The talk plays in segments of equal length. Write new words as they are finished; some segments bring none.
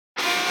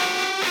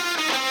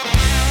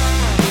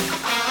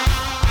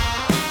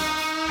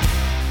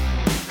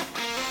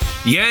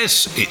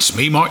Yes, it's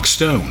me, Mark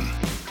Stone,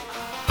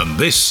 and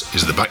this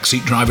is the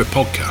Backseat Driver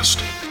Podcast.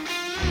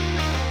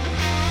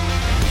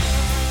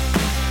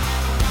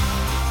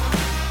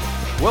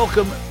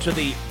 Welcome to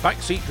the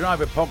Backseat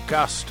Driver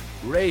Podcast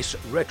Race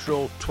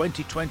Retro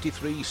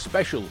 2023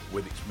 special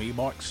with It's Me,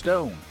 Mark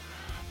Stone.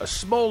 A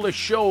smaller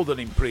show than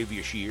in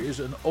previous years,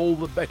 and all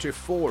the better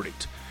for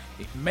it.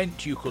 It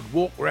meant you could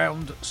walk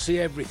round, see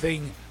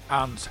everything,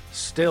 and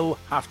still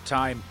have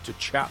time to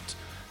chat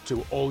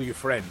to all your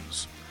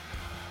friends.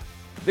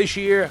 This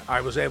year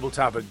I was able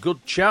to have a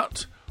good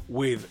chat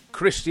with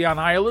Christian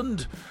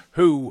Ireland,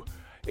 who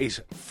is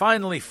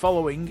finally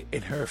following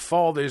in her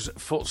father's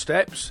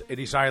footsteps, in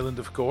his Ireland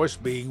of course,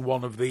 being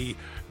one of the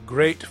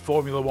great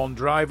Formula One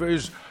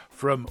drivers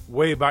from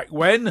way back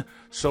when,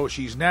 so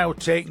she's now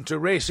taken to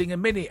racing a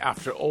Mini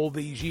after all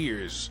these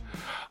years.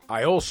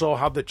 I also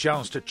had the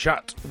chance to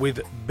chat with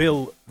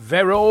Bill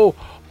Vero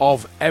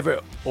of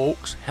Ever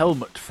Oaks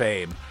Helmet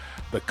fame,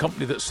 the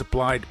company that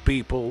supplied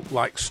people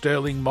like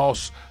Sterling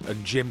Moss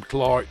and Jim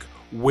Clark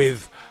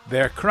with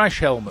their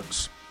crash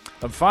helmets.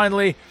 And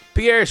finally,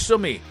 Pierre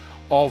Summy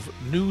of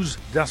News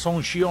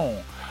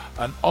d'Ascension,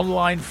 an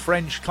online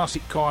French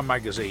classic car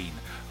magazine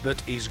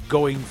that is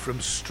going from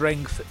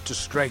strength to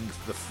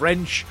strength. The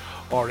French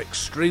are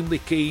extremely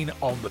keen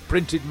on the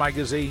printed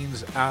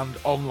magazines and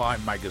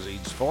online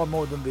magazines, far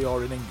more than they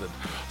are in England.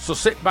 So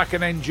sit back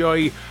and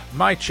enjoy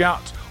my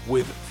chat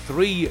with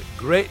three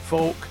great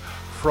folk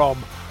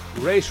from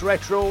Race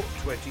Retro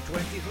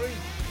 2023.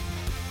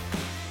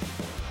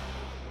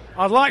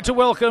 I'd like to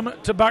welcome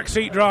to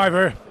Backseat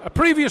Driver a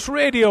previous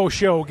radio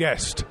show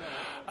guest,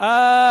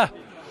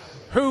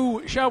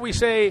 who, shall we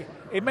say,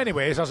 in many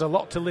ways has a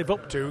lot to live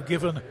up to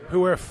given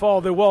who her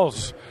father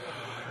was.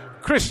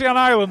 Christian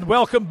Ireland,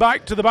 welcome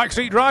back to the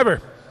Backseat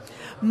Driver.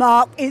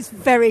 Mark, it's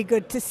very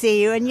good to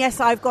see you, and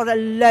yes, I've got a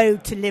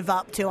load to live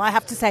up to, I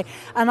have to say.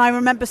 And I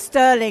remember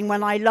Sterling,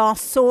 when I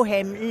last saw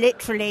him,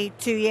 literally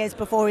 2 years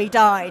before he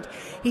died,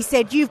 he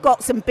said, "You've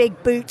got some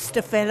big boots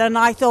to fill," and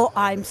I thought,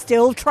 I'm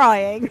still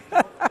trying.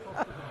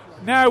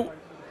 Now,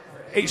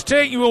 it's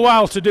taken you a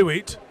while to do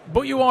it,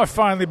 but you are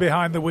finally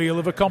behind the wheel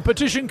of a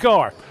competition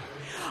car.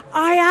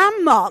 I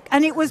am, Mark,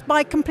 and it was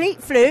by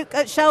complete fluke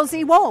at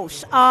Chelsea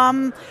Walsh.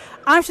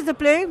 Out of the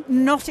blue,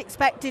 not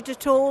expected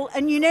at all.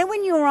 And you know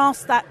when you're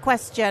asked that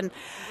question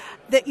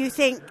that you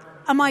think,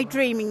 am I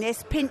dreaming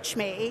this? Pinch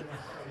me.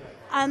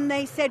 And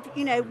they said,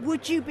 you know,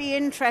 would you be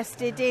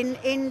interested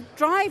in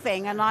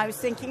driving? And I was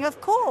thinking,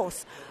 of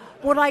course.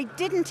 What I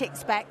didn't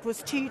expect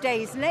was 2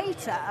 days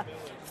later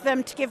for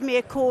them to give me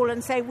a call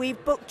and say,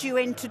 we've booked you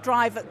in to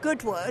drive at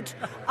Goodwood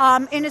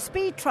in a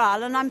speed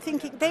trial. And I'm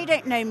thinking, they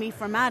don't know me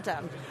from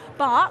Adam.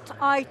 But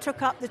I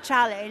took up the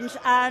challenge,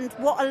 and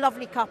what a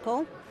lovely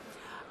couple.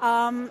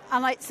 And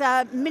it's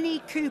a Mini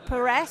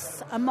Cooper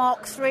S, a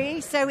Mark III,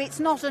 so it's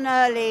not an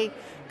early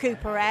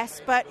Cooper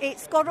S, but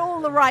it's got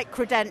all the right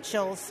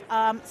credentials.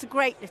 It's a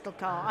great little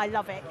car. I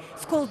love it.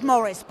 It's called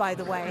Morris, by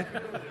the way.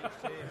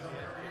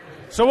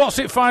 So what's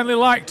it finally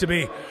like to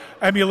be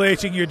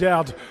emulating your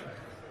dad?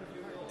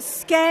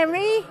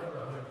 Scary,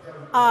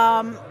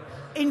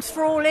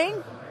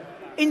 enthralling,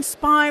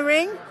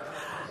 inspiring,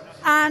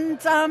 and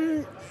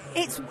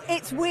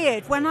it's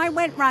weird. When I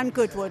went round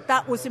Goodwood,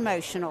 that was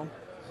emotional.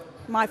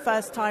 My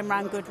first time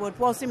round Goodwood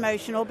was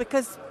emotional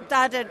because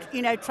Dad had,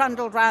 you know,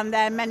 trundled round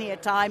there many a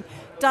time,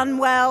 done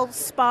well,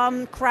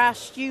 spun,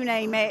 crashed, you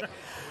name it.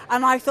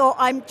 And I thought,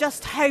 I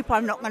just hope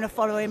I'm not going to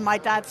follow in my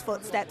dad's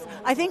footsteps.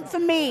 I think for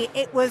me,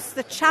 it was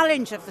the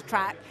challenge of the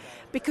track,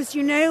 because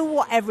you know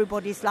what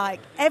everybody's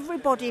like.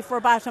 Everybody for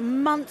about a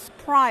month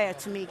prior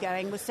to me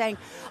going was saying,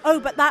 oh,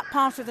 but that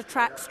part of the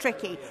track's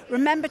tricky.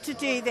 Remember to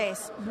do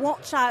this.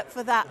 Watch out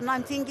for that. And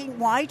I'm thinking,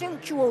 why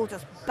don't you all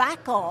just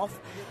back off?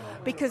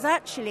 Because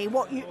actually,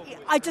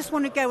 I just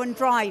want to go and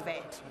drive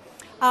it.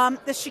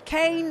 The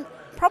chicane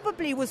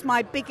probably was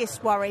my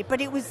biggest worry,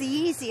 but it was the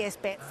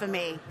easiest bit for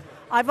me.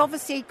 I've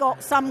obviously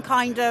got some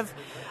kind of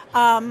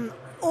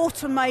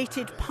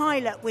automated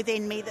pilot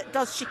within me that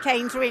does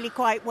chicanes really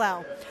quite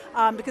well,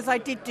 because I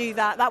did do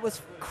that. That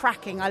was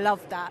cracking. I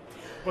loved that.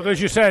 Well,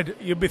 as you said,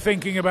 you'd be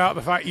thinking about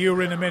the fact you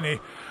were in a Mini.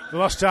 The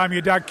last time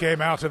your dad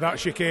came out of that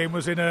chicane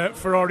was in a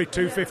Ferrari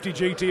 250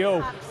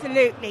 GTO.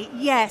 Absolutely,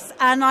 yes.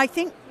 And I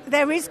think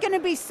there is going to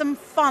be some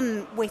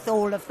fun with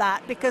all of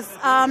that, because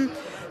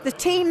the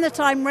team that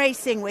I'm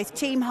racing with,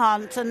 Team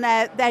Hunt, and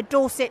they're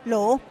Dorset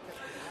Law,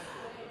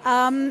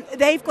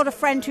 they've got a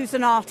friend who's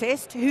an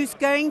artist who's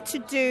going to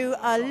do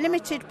a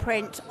limited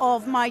print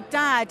of my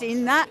dad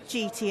in that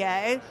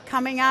GTO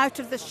coming out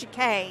of the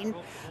chicane,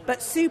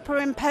 but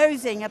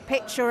superimposing a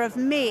picture of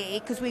me,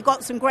 because we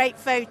got some great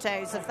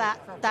photos of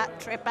that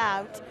trip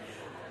out,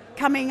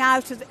 coming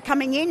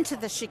into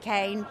the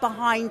chicane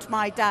behind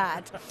my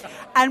dad.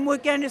 And we're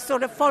going to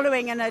sort of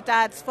following in her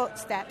dad's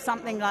footsteps,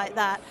 something like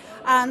that,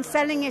 and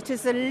selling it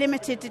as a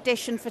limited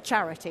edition for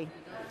charity.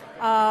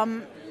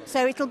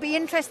 So it'll be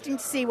interesting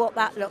to see what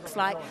that looks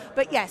like.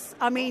 But yes,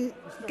 I mean,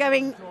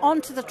 going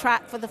onto the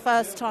track for the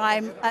first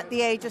time at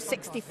the age of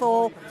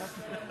 64,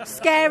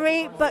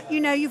 scary, but you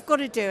know, you've got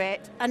to do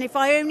it. And if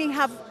I only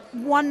have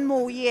one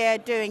more year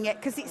doing it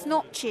because it's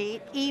not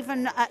cheap,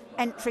 even at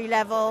entry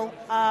level.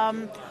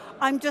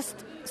 I'm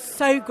just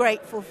so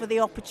grateful for the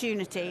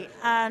opportunity.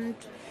 And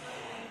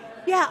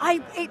yeah,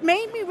 it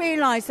made me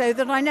realise, though,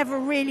 that I never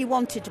really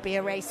wanted to be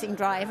a racing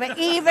driver.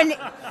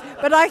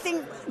 But I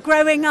think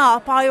growing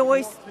up, I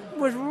always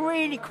was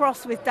really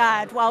cross with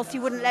Dad whilst he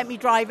wouldn't let me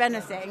drive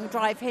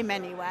him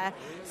anywhere.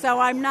 So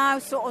I'm now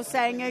sort of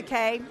saying,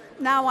 okay,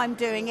 now I'm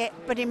doing it,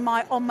 but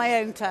on my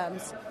own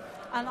terms.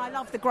 And I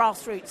love the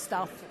grassroots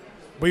stuff.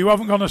 But you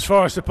haven't gone as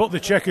far as to put the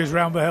checkers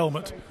round the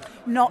helmet?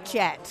 Not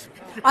yet.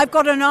 I've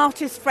got an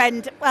artist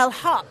friend,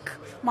 Huck,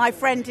 my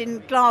friend in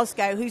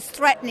Glasgow, who's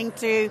threatening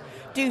to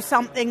do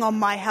something on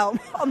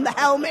the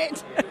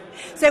helmet.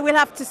 So we'll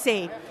have to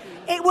see.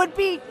 It would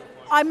be,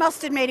 I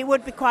must admit, it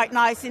would be quite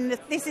nice.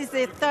 This is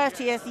the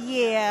 30th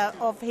year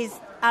of his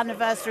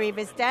anniversary of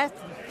his death.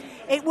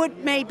 It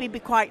would maybe be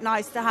quite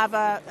nice to have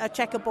a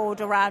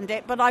checkerboard around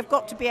it, but I've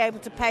got to be able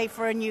to pay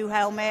for a new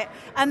helmet,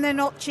 and they're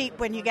not cheap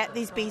when you get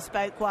these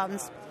bespoke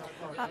ones.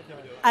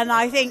 And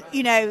I think,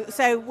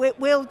 so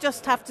we'll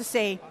just have to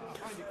see.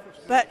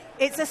 But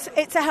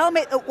it's a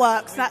helmet that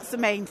works, that's the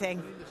main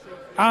thing.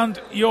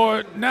 And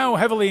you're now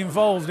heavily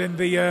involved in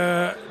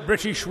the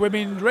British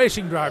Women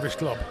Racing Drivers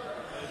Club.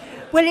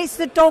 Well, it's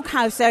the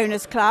Doghouse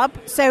Owners Club,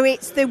 so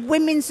it's the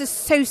Women's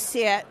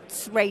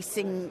Associates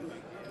Racing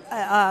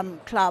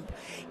Club.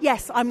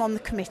 Yes, I'm on the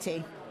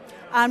committee.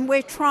 And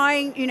we're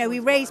trying, we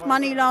raised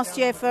money last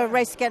year for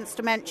Race Against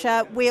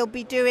Dementia. We'll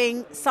be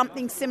doing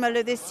something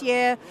similar this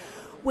year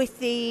with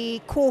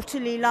the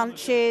quarterly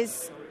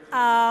lunches.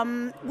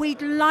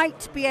 We'd like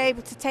to be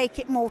able to take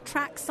it more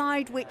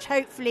trackside, which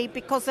hopefully,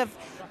 because of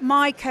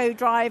my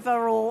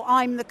co-driver, or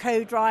I'm the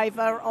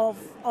co-driver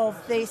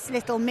of this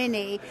little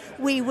Mini,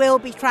 we will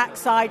be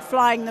trackside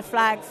flying the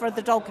flag for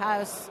the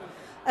Doghouse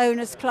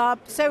Owners Club.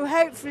 So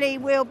hopefully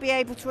we'll be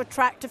able to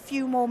attract a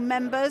few more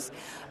members.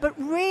 But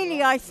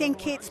really, I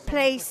think its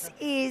place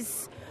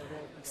is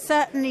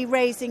certainly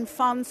raising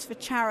funds for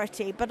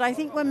charity. But I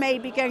think we're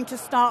maybe going to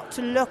start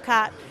to look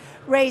at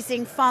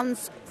raising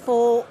funds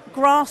for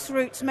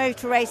grassroots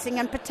motor racing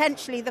and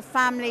potentially the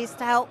families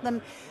to help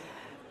them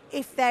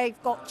if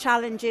they've got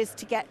challenges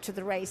to get to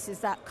the races,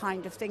 that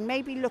kind of thing.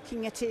 Maybe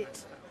looking at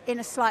it in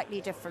a slightly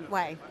different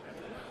way.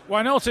 Well,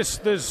 I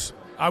noticed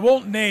I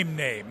won't name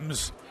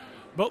names,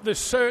 but there's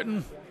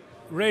certain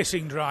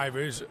racing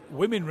drivers,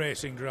 women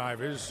racing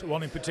drivers,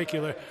 one in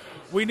particular.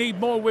 We need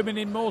more women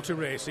in motor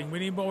racing. We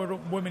need more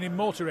women in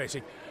motor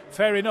racing.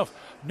 Fair enough.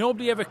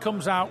 Nobody ever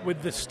comes out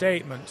with the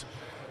statement,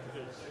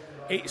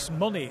 it's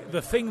money.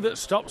 The thing that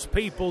stops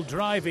people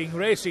driving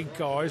racing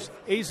cars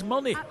is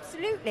money.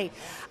 Absolutely.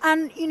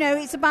 And,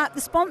 it's about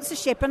the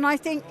sponsorship. And I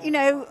think,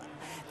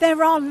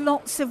 there are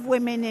lots of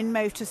women in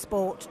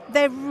motorsport.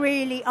 There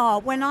really are.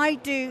 When I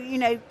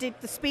did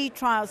the speed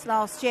trials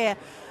last year,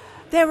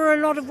 there were a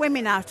lot of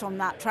women out on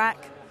that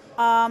track.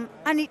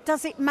 And it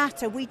doesn't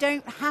matter. We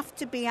don't have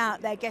to be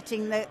out there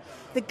getting the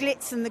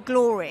glitz and the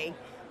glory.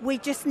 We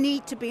just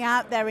need to be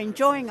out there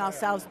enjoying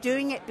ourselves,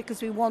 doing it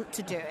because we want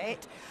to do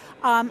it.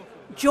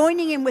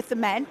 Joining in with the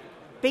men,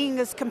 being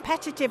as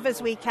competitive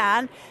as we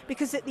can,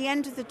 because at the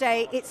end of the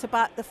day, it's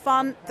about the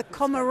fun, the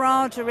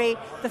camaraderie,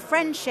 the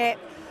friendship,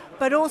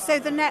 but also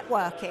the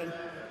networking.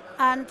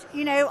 And,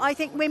 I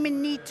think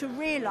women need to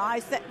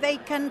realise that they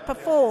can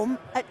perform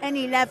at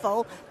any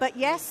level, but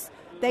yes,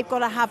 they've got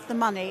to have the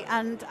money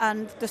and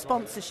the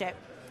sponsorship.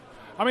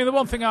 I mean, the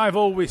one thing I've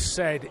always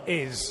said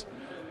is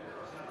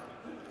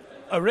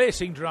a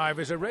racing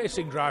driver is a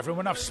racing driver. And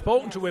when I've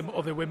spoken to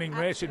other women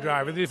racing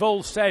drivers, they've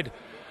all said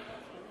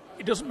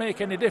it doesn't make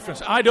any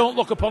difference. I don't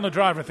look upon a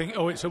driver and think,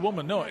 oh, it's a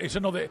woman. No, it's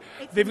another.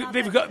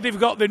 They've got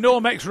the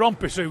Nomex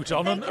romper suit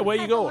on, and away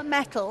you go. The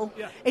metal.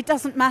 Yeah. It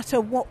doesn't matter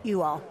what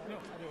you are.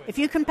 If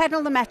you can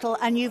pedal the metal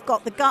and you've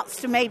got the guts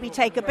to maybe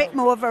take a bit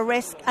more of a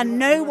risk and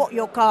know what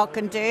your car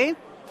can do,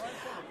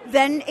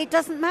 then it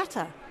doesn't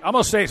matter. I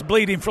must say it's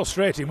bleeding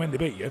frustrating when they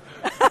beat you.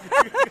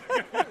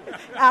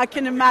 I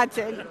can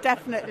imagine,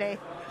 definitely.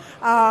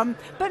 But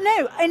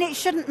no, and it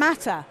shouldn't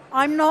matter.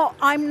 I'm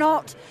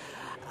not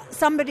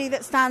somebody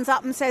that stands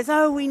up and says,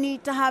 oh, we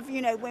need to have,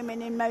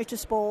 women in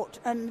motorsport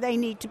and they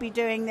need to be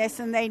doing this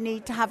and they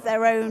need to have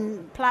their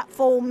own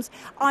platforms.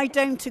 I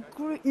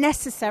don't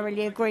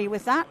necessarily agree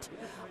with that.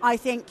 I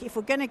think if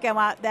we're going to go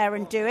out there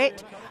and do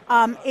it,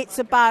 it's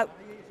about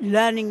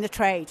learning the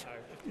trade.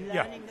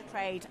 Learning the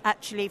trade,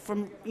 actually,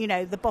 from,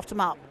 the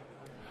bottom up.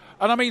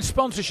 And I mean,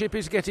 sponsorship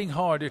is getting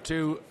harder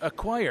to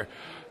acquire.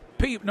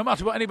 No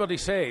matter what anybody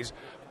says,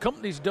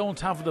 companies don't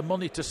have the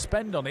money to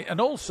spend on it.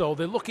 And also,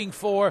 they're looking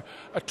for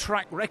a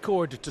track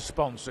record to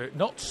sponsor,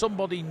 not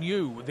somebody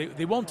new.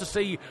 They want to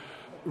see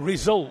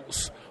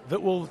results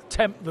that will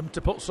tempt them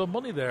to put some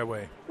money their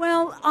way.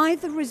 Well,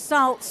 either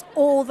results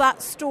or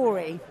that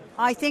story.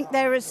 I think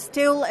there is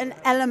still an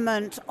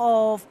element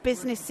of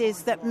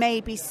businesses that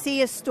maybe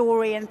see a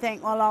story and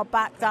think, well, I'll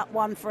back that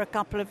one for a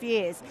couple of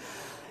years.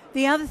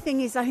 The other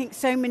thing is I think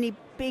so many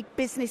big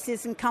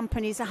businesses and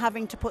companies are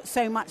having to put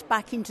so much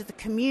back into the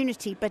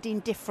community, but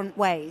in different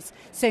ways.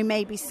 So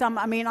maybe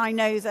I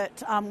know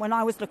that when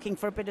I was looking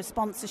for a bit of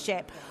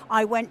sponsorship,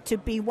 I went to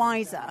Be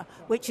Wiser,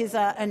 which is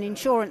an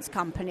insurance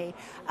company.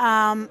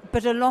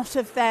 But a lot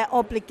of their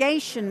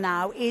obligation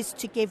now is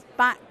to give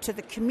back to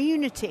the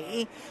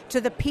community, to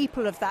the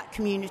people of that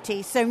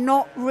community. So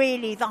not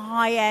really the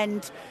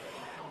high-end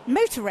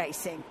motor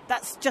racing.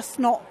 That's just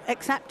not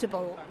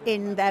acceptable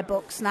in their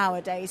books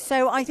nowadays.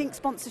 So I think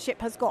sponsorship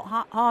has got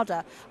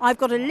harder. I've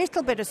got a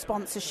little bit of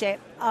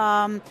sponsorship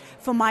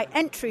for my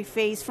entry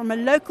fees from a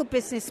local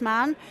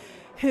businessman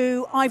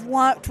who I've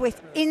worked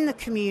with in the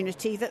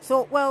community that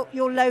thought, well,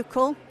 you're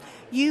local,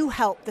 you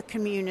help the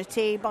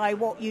community by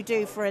what you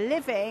do for a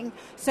living,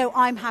 so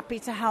I'm happy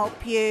to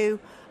help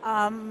you,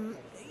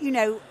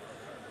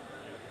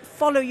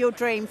 follow your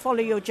dream, follow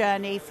your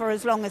journey for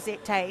as long as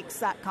it takes,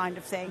 that kind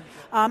of thing.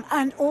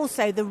 And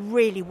also the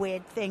really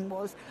weird thing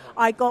was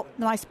I got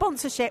my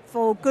sponsorship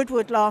for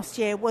Goodwood last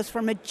year was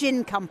from a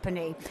gin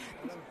company,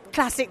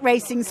 Classic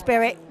Racing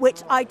Spirit,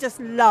 which I just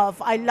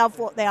love. I love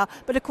what they are.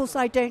 But of course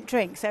I don't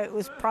drink, so it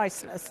was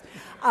priceless.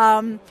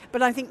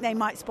 But I think they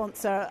might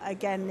sponsor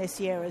again this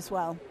year as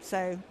well.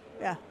 So,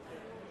 yeah.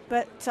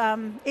 But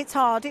it's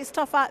hard, it's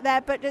tough out there,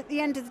 but at the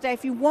end of the day,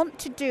 if you want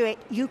to do it,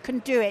 you can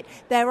do it.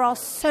 There are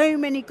so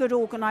many good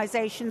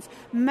organisations.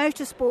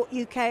 Motorsport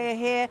UK are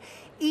here.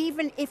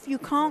 Even if you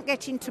can't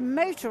get into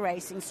motor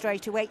racing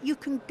straight away, you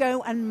can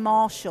go and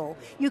marshal.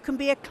 You can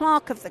be a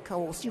clerk of the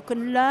course. You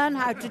can learn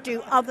how to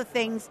do other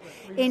things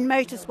in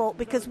motorsport,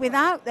 because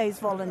without those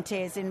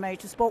volunteers in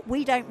motorsport,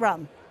 we don't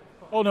run.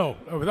 Oh no!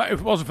 If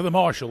it wasn't for the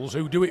marshals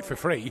who do it for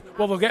free,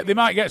 well, they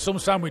might get some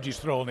sandwiches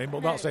thrown in,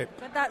 but that's it.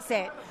 But that's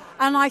it.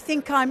 And I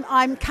think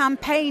I'm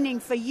campaigning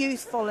for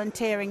youth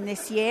volunteering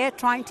this year,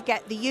 trying to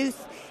get the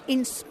youth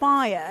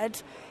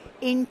inspired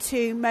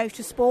into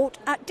motorsport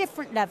at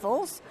different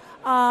levels.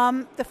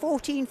 The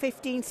 14,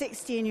 15,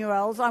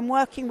 16-year-olds, I'm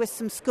working with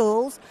some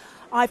schools.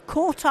 I've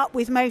caught up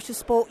with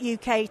Motorsport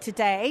UK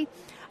today,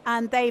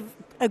 and they've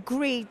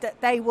agreed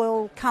that they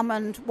will come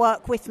and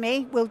work with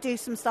me. We'll do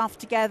some stuff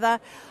together.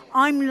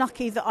 I'm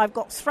lucky that I've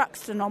got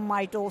Thruxton on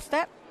my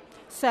doorstep.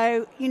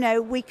 So,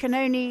 we can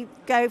only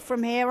go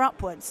from here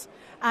upwards.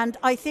 And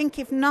I think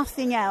if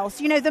nothing else,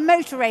 the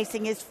motor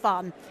racing is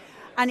fun.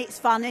 And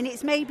it's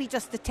maybe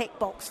just the tick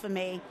box for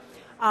me,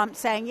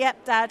 saying,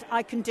 yep, Dad,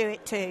 I can do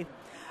it too.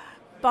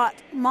 But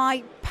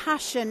my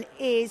passion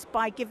is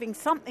by giving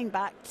something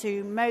back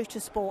to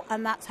motorsport,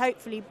 and that's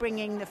hopefully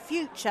bringing the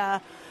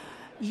future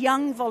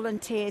young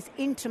volunteers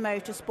into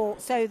motorsport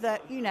so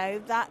that,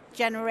 that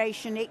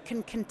generation, it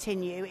can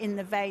continue in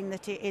the vein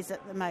that it is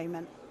at the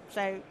moment.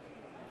 So,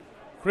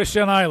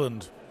 Christian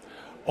Ireland,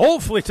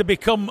 hopefully to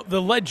become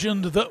the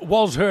legend that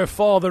was her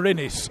father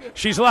Innes.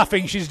 She's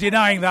laughing, she's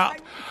denying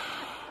that.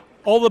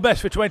 All the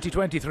best for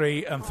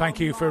 2023, and thank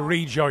you for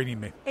rejoining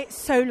me. It's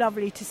so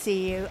lovely to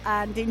see you,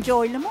 and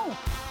enjoy Le Mans.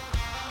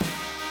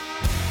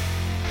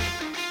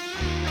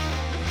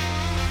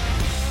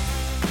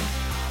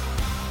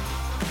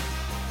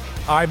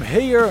 I'm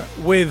here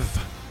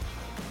with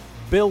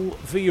Bill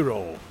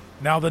Vero.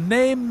 Now, the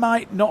name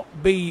might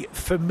not be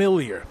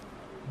familiar,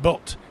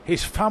 but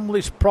his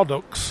family's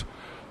products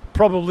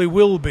probably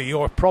will be,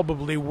 or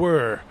probably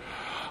were,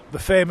 the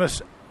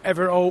famous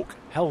Everoak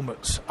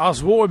helmets,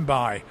 as worn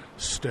by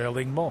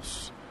Sterling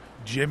Moss,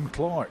 Jim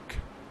Clark,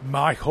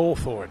 Mike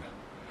Hawthorne.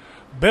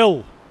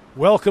 Bill,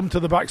 welcome to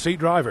the Backseat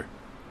Driver.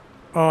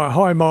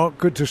 Hi, Mark.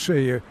 Good to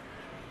see you.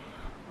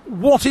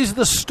 What is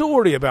the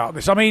story about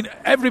this? I mean,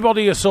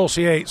 everybody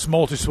associates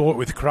motorsport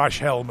with crash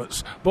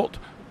helmets, but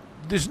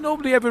there's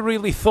nobody ever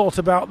really thought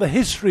about the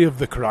history of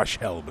the crash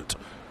helmet.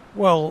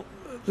 Well,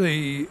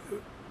 the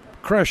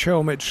crash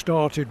helmet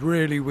started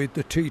really with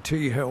the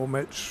TT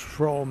helmets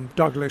from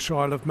Douglas,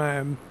 Isle of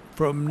Man,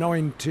 from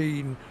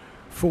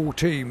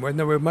 1914, when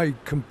they were made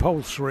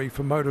compulsory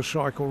for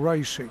motorcycle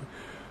racing.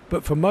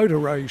 But for motor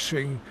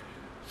racing,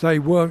 they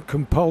weren't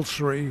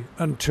compulsory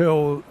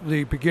until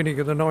the beginning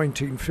of the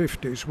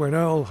 1950s, when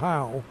Earl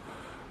Howe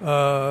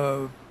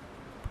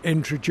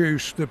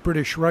introduced the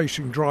British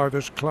Racing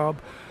Drivers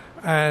Club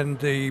and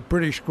the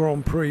British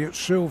Grand Prix at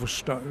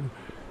Silverstone.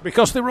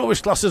 Because they were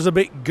always classed as a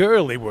bit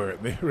girly,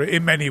 weren't they,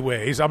 in many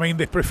ways? I mean,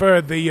 they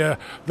preferred the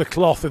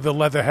cloth of the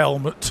leather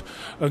helmet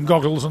and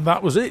goggles, and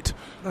that was it.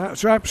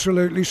 That's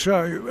absolutely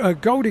so.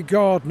 Goldie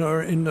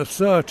Gardner in the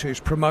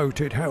 30s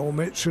promoted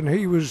helmets, and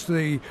he was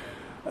the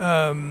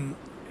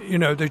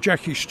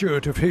Jackie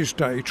Stewart of his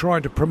day,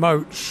 trying to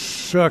promote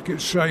circuit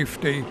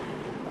safety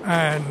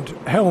and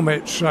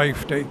helmet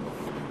safety.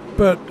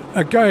 But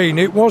again,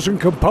 it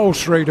wasn't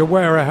compulsory to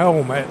wear a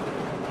helmet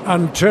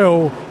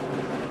until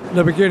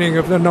the beginning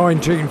of the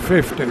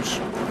 1950s.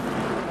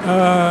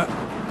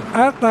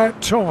 At that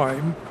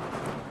time,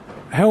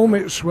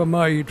 helmets were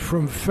made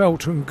from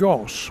felt and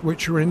goss,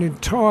 which are an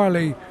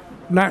entirely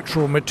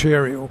natural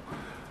material.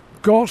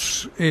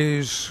 Goss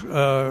is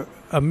a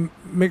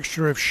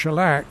mixture of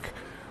shellac,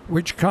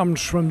 which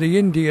comes from the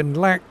Indian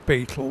lac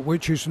beetle,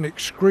 which is an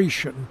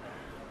excretion,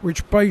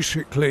 which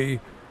basically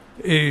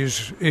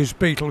is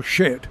beetle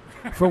shit,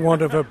 for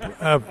want of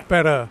a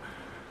better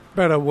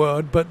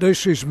word. But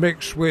this is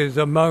mixed with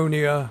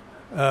ammonia,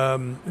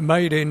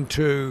 made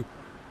into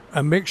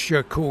a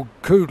mixture called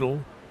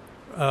Koodle,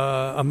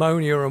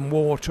 ammonia and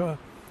water,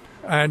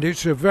 and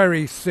it's a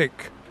very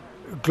thick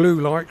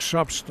glue-like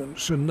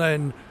substance. And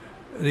then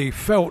the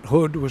felt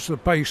hood was the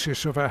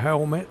basis of a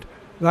helmet.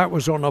 That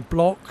was on a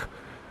block,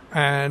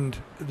 and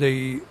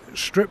the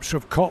strips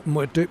of cotton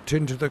were dipped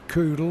into the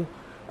Koodle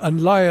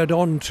and layered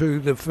onto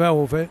the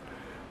velvet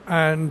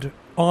and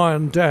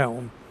ironed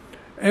down.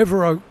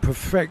 Everoak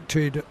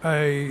perfected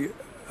by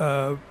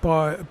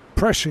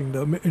pressing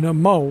them in a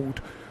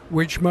mould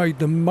which made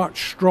them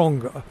much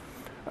stronger.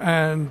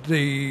 And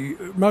the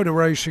motor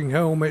racing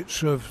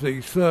helmets of the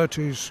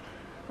 30s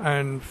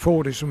and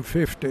 40s and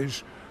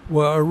 50s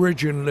were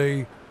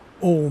originally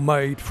all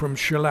made from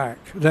shellac.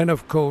 Then,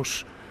 of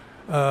course,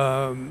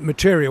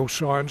 material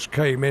science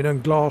came in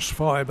and glass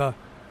fibre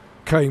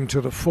came to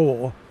the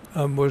fore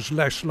and was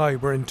less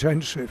labour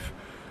intensive.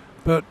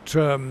 But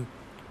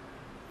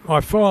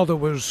my father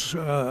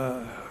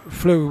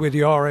flew with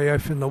the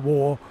RAF in the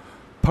war.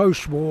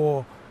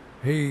 Post-war,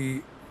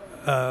 the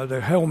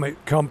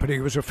helmet company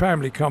was a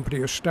family company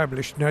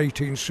established in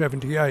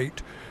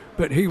 1878,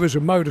 but he was a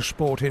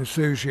motorsport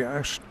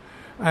enthusiast,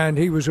 and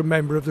he was a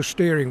member of the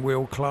Steering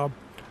Wheel Club,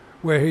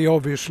 where he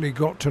obviously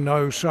got to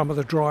know some of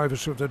the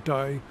drivers of the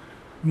day.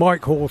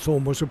 Mike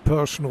Hawthorne was a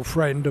personal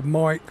friend, and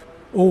Mike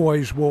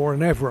always wore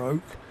an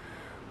Everoak.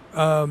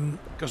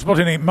 Because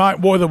Mike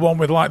wore the one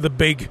with like the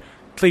big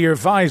clear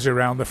visor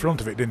around the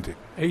front of it, didn't he?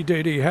 He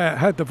did. He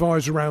had the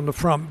visor around the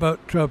front, but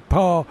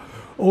Pa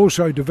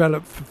also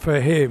developed for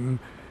him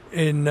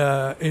in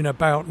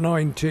about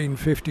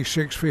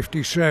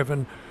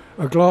 1956-57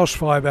 a glass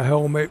fibre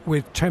helmet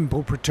with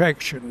temple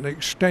protection that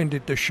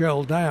extended the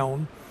shell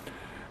down,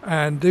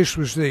 and this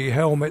was the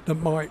helmet that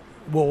Mike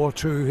wore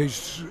to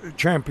his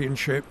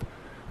championship,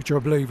 which I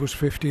believe was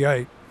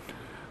 58.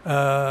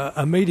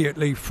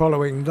 Immediately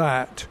following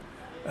that,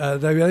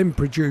 they then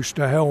produced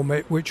a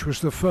helmet which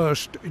was the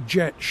first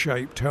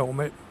jet-shaped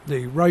helmet,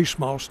 the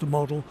Racemaster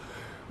model,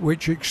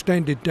 which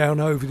extended down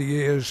over the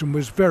years and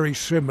was very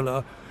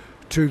similar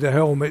to the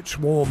helmets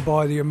worn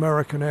by the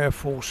American Air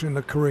Force in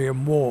the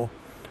Korean War.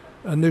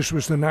 And this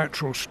was the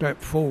natural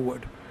step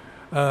forward.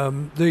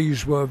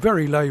 These were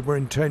very labour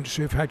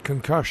intensive, had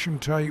concussion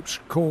tapes,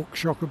 cork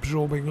shock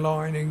absorbing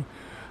lining,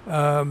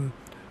 and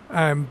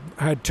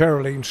had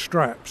Terraline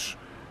straps.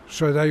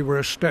 So they were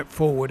a step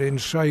forward in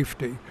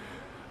safety.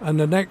 And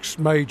the next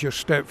major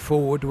step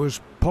forward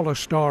was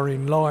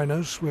polystyrene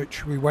liners,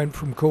 which we went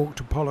from cork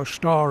to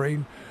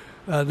polystyrene.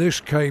 This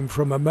came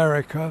from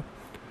America.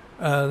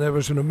 There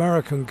was an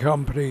American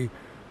company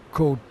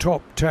called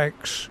Top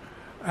Tex,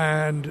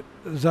 and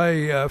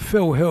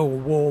Phil Hill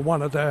wore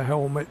one of their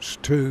helmets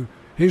to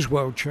his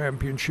World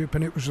Championship,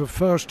 and it was the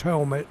first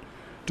helmet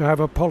to have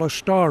a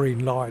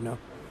polystyrene liner.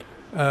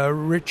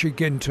 Richie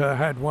Ginter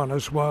had one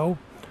as well,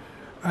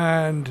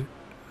 and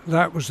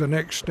that was the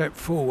next step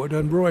forward.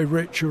 And Roy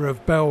Richer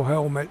of Bell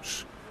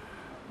Helmets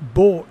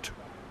bought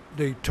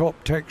the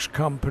Top Tex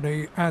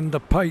company and the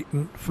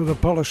patent for the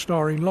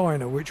polystyrene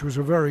liner, which was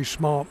a very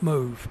smart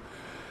move.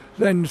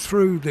 Then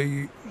through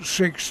the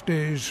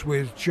 60s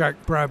with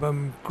Jack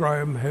Brabham,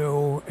 Graham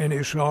Hill,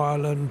 Ennis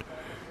Ireland,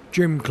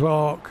 Jim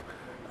Clark,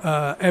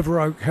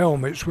 Everoak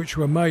helmets, which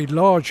were made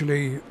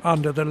largely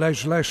under the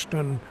Les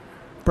Leston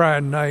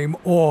brand name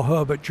or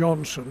Herbert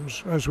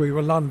Johnson's. As we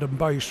were London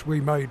based, we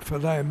made for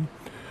them,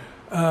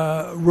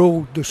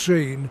 ruled the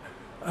scene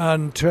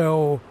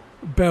until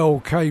Bell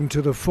came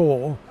to the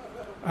fore.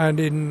 And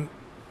in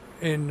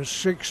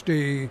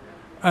 68,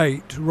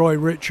 Roy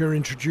Richer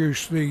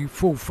introduced the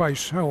full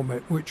face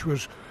helmet, which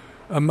was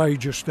a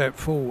major step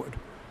forward.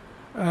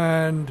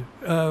 And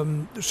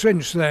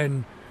since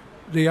then,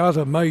 the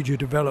other major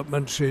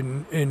developments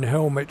in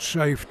helmet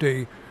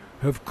safety,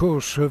 of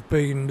course, have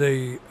been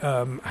the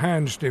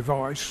HANDS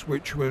device,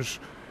 which was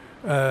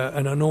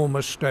an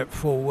enormous step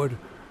forward,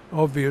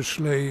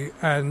 obviously,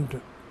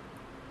 and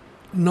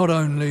not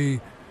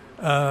only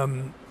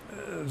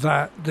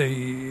that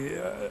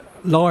the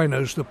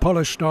liners, the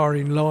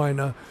polystyrene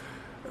liner,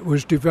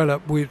 was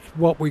developed with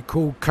what we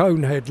call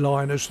conehead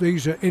liners.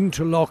 These are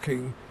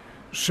interlocking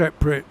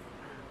separate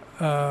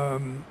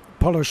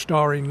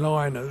polystyrene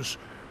liners,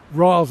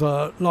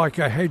 rather like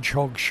a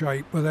hedgehog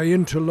shape, where they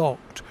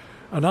interlocked,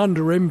 and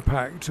under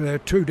impact they're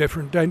two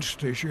different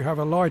densities. You have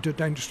a lighter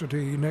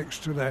density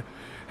next to the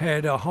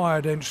head, a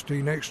higher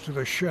density next to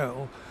the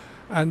shell,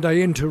 and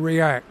they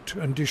interact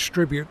and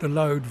distribute the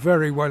load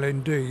very well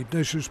indeed.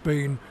 This has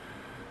been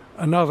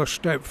another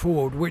step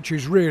forward, which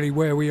is really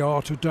where we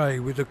are today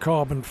with the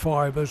carbon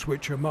fibres,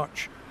 which are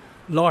much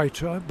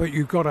lighter, but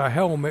you've got a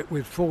helmet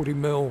with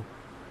 40mm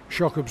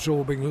shock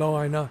absorbing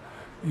liner.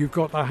 You've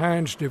got the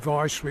HANDS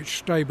device,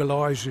 which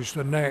stabilises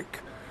the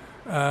neck.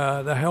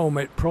 The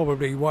helmet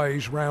probably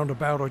weighs round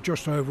about or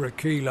just over a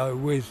kilo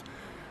with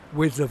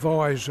the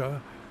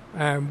visor,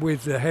 and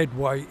with the head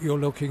weight you're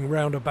looking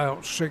round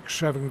about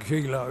 6-7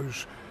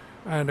 kilos.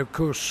 And of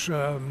course,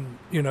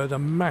 the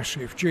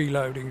massive G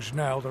loadings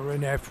now that are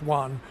in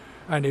F1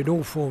 and in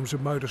all forms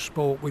of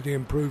motorsport with the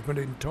improvement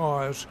in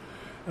tyres,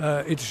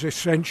 it's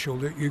essential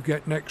that you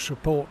get neck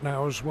support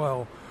now as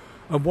well.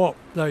 And what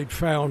they'd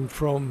found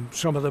from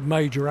some of the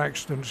major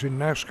accidents in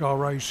NASCAR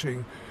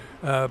racing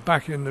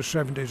back in the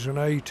 70s and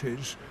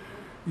 80s,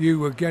 you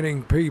were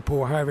getting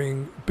people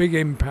having big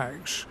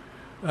impacts,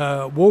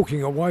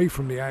 walking away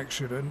from the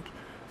accident,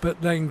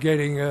 but then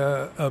getting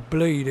a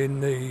bleed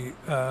in the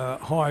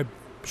high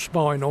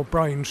spine or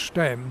brain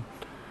stem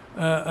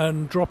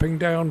and dropping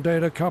down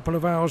dead a couple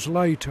of hours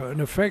later. And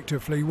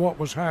effectively what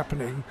was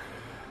happening,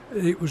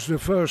 it was the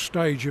first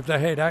stage of the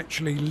head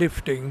actually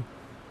lifting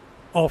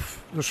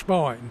off the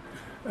spine.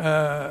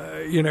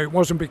 It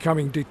wasn't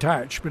becoming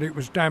detached, but it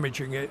was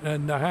damaging it,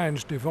 and the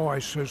HANS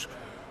device has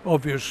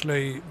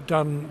obviously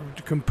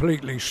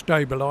completely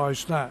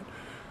stabilised that.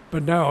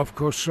 But now, of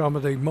course, some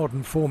of the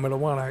modern Formula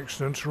One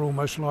accidents are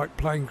almost like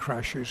plane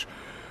crashes.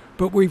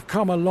 But we've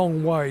come a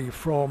long way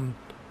from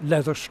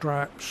leather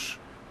straps,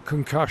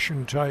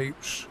 concussion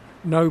tapes,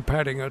 no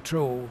padding at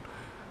all,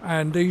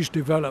 and these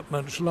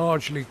developments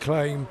largely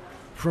came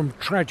from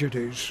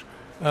tragedies.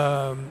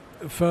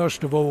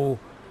 First of all,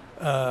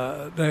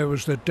 there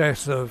was the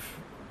death of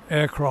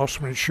Air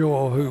Craftsman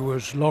Shaw, who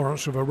was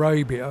Lawrence of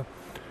Arabia,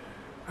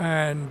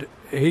 and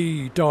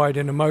he died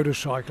in a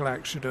motorcycle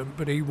accident,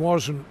 but he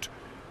wasn't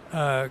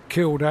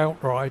killed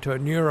outright. A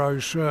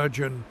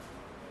neurosurgeon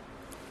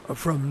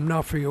from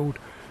Nuffield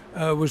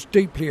was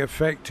deeply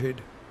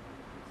affected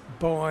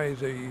by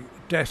the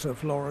death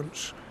of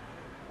Lawrence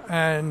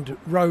and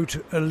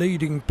wrote a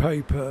leading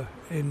paper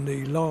in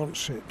the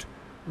Lancet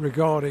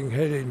regarding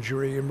head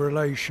injury in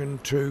relation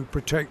to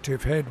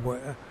protective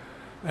headwear,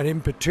 and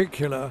in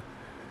particular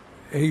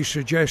he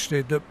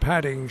suggested that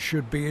padding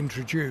should be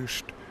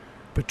introduced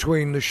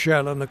between the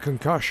shell and the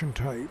concussion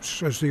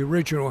tapes, as the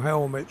original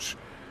helmets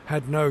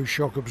had no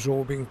shock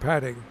absorbing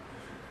padding.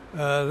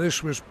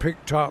 This was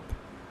picked up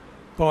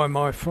by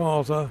my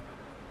father,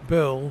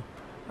 Bill,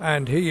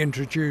 and he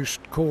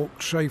introduced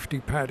cork safety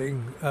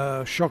padding,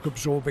 shock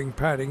absorbing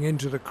padding,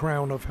 into the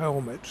crown of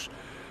helmets.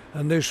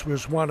 And this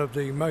was one of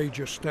the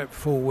major step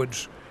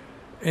forwards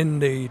in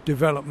the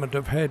development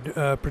of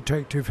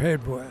protective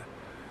headwear.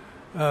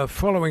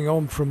 Following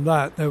on from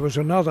that, there was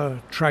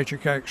another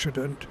tragic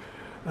accident.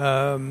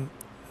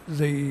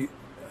 The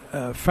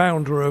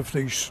founder of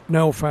the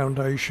Snell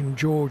Foundation,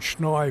 George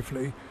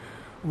Snively,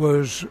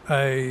 was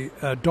a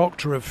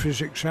doctor of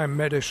physics and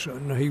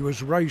medicine. He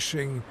was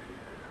racing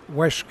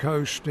West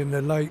Coast in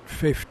the late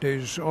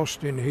 50s,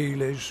 Austin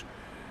Healey's,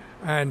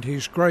 and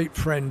his great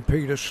friend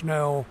Peter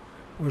Snell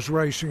was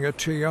racing a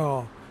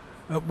TR.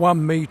 At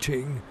one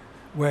meeting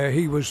where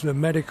he was the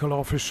medical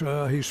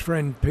officer, his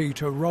friend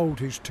Peter rolled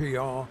his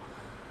TR,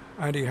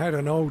 and he had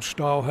an old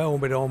style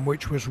helmet on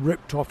which was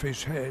ripped off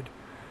his head,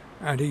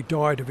 and he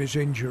died of his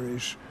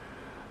injuries.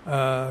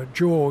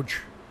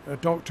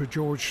 Dr.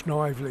 George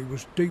Snively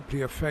was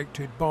deeply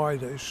affected by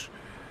this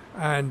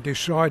and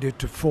decided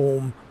to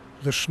form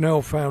the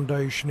Snell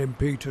Foundation in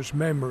Peter's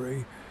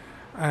memory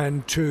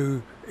and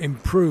to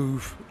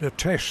improve the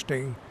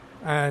testing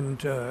and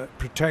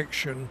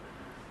protection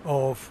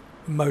of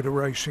motor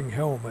racing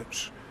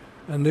helmets.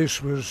 And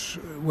this was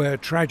where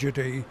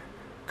tragedy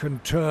can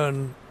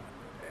turn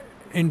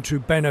into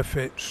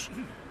benefits.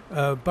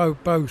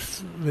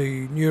 Both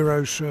the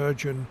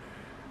neurosurgeon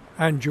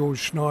and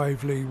George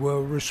Snively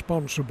were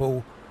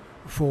responsible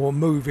for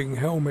moving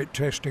helmet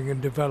testing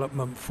and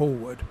development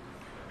forward.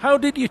 How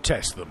did you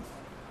test them?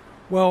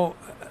 Well,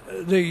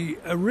 the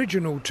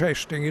original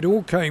testing, it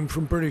all came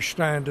from British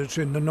standards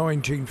in the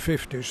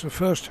 1950s. The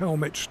first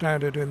helmet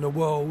standard in the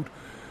world,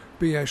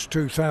 BS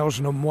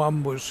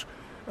 2001, was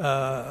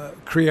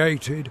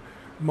created.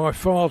 My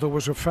father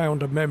was a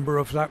founder member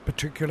of that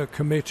particular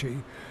committee,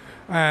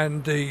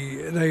 and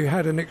they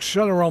had an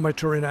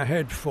accelerometer in a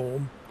head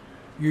form.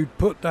 You'd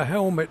put the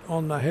helmet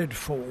on the head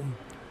form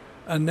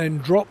and then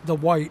drop the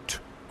weight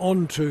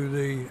onto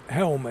the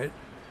helmet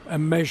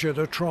and measure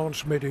the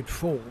transmitted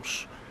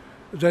force.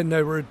 Then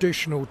there were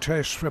additional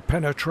tests for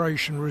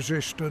penetration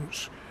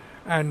resistance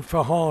and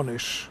for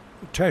harness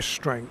test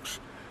strength,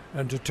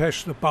 and to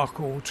test the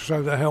buckle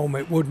so the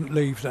helmet wouldn't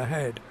leave the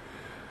head.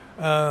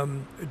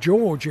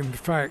 George, in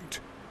fact,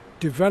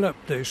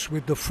 developed this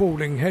with the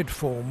falling head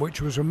form,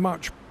 which was a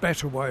much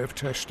better way of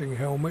testing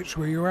helmets,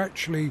 where you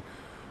actually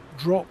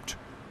dropped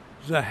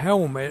the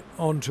helmet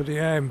onto the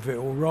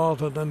anvil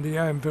rather than the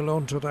anvil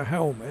onto the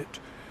helmet,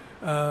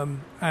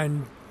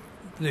 and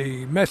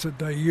the method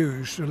they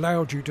used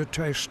allowed you to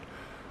test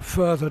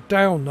further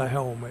down the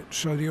helmet.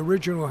 So the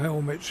original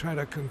helmets had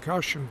a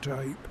concussion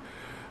tape.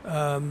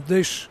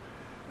 This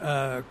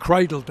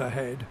cradled the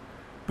head,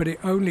 but it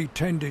only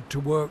tended to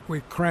work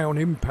with crown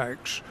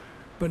impacts,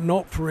 but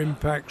not for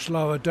impacts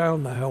lower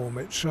down the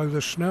helmet. So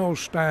the Snell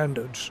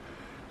standards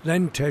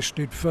then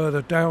tested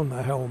further down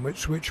the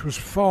helmets, which was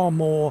far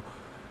more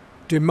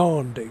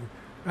demanding,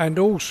 and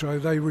also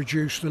they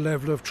reduced the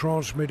level of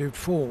transmitted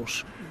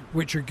force,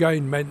 which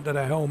again meant that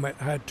a helmet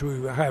had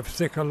to have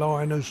thicker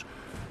liners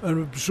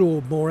and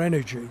absorb more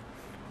energy.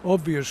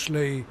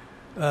 Obviously,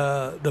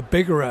 the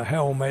bigger a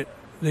helmet,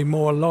 the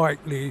more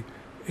likely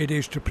it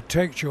is to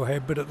protect your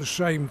head, but at the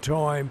same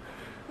time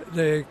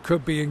there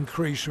could be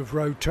increase of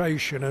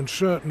rotation, and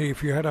certainly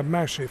if you had a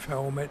massive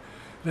helmet,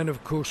 then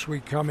of course we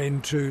come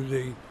into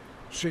the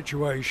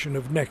situation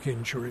of neck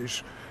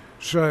injuries.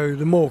 So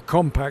the more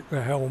compact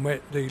the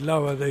helmet, the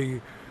lower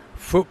the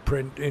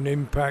footprint in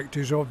impact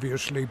is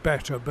obviously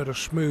better, but a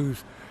smooth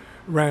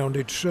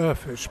rounded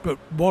surface. But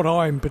what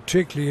I'm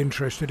particularly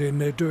interested in,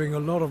 they're doing a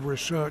lot of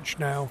research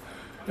now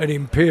at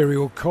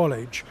Imperial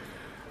College,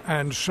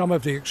 and some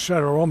of the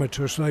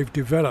accelerometers they've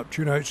developed,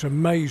 it's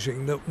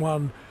amazing that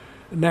one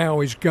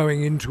now is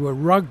going into a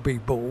rugby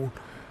ball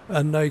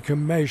and they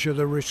can measure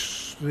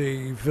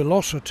the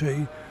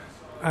velocity,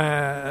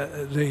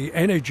 the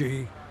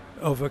energy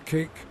of a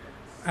kick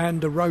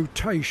and the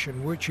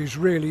rotation, which is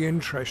really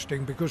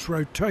interesting, because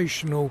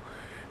rotational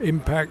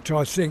impact,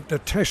 I think the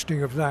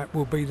testing of that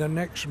will be the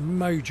next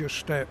major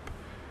step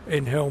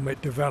in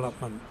helmet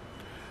development.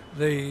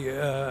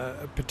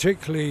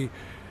 Particularly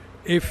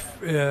if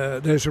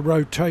there's a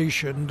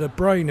rotation, the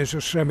brain is a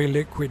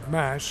semi-liquid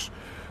mass,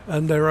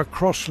 and there are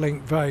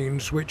cross-linked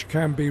veins which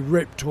can be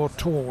ripped or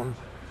torn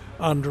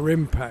under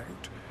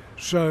impact.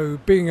 So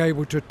being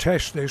able to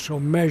test this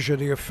or measure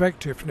the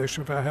effectiveness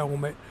of a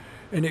helmet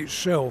in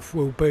itself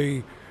will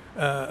be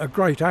a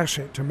great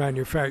asset to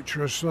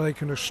manufacturers, so they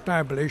can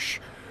establish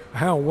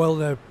how well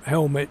their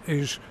helmet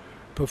is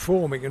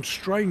performing. And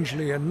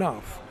strangely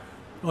enough,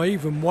 I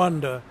even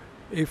wonder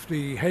if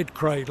the head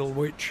cradle,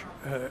 which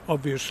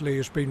obviously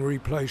has been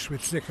replaced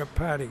with thicker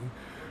padding,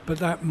 but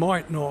that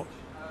might not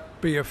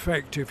be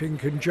effective in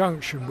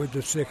conjunction with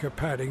the thicker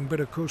padding. But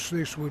of course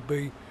this would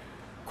be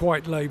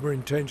quite labour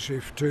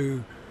intensive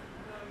to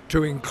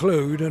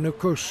include, and of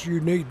course you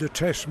need the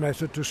test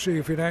method to see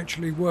if it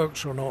actually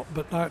works or not,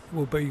 but that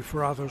will be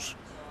for others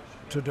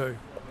to do.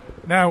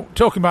 Now,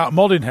 talking about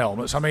modern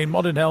helmets,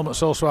 modern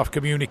helmets also have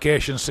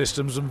communication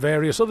systems and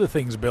various other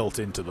things built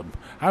into them.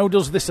 How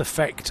does this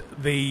affect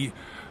the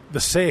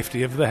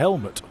safety of the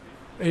helmet?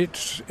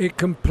 It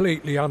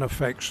completely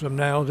unaffects them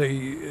now.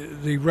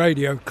 The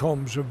radio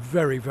comms are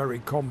very, very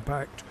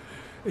compact.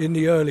 In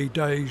the early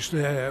days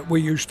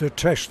we used to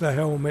test the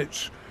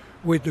helmets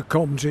with the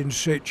comms in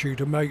situ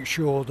to make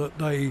sure that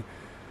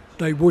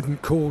they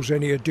wouldn't cause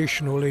any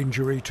additional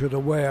injury to the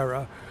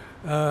wearer.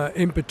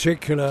 In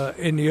particular,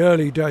 in the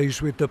early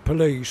days with the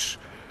police,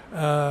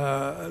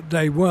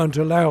 they weren't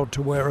allowed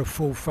to wear a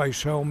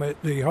full-face helmet.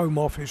 The Home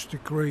Office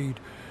decreed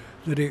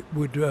that it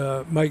would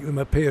make them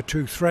appear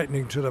too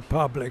threatening to the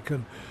public,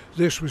 and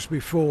this was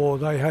before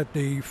they had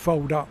the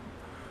fold-up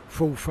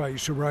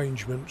full-face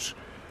arrangements.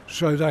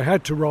 So they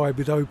had to ride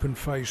with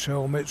open-face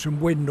helmets, and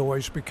wind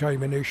noise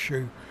became an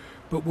issue,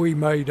 but we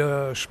made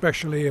a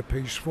special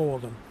earpiece for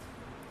them.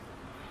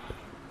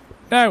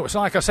 Now, it's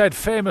like I said,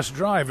 famous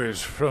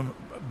drivers from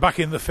back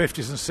in the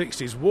 50s and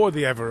 60s wore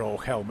the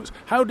Everall helmets.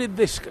 How did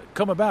this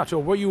come about,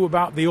 or were you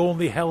about the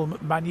only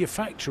helmet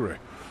manufacturer?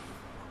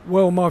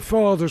 Well, my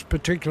father's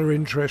particular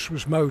interest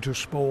was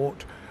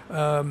motorsport.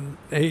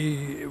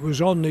 He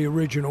was on the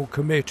original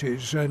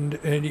committees, and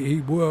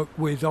he worked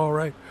with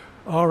RAC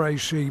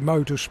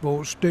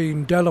Motorsports,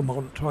 Dean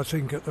Delamont, I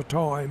think, at the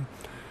time.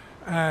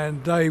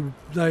 And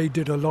they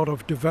did a lot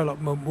of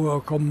development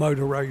work on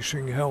motor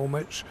racing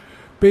helmets.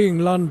 Being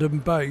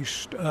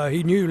London-based,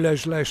 he knew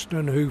Les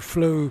Leston, who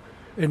flew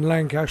in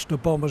Lancaster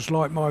bombers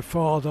like my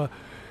father.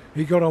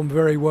 He got on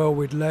very well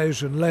with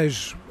Les, and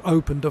Les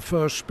opened the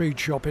first speed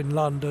shop in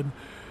London.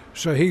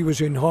 So he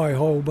was in High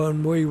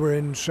Holborn, we were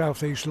in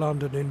southeast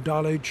London in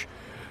Dulwich.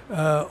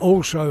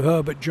 Also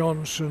Herbert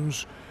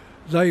Johnson's,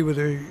 they were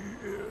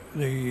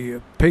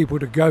the people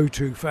to go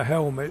to for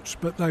helmets,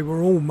 but they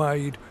were all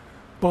made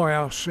by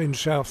us in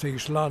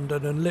southeast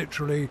London, and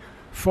literally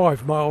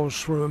 5 miles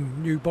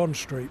from New Bond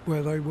Street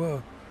where they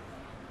were.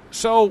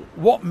 So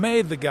what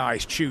made the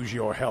guys choose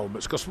your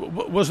helmets? Because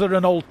was there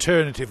an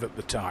alternative at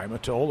the time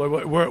at all,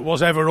 or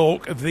was Everall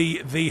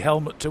the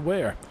helmet to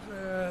wear?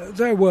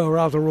 There were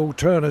other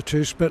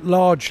alternatives, but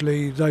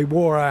largely they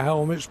wore our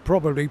helmets,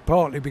 probably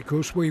partly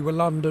because we were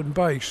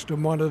London-based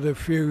and one of the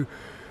few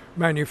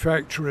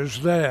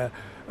manufacturers there.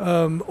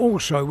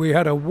 Also, we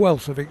had a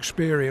wealth of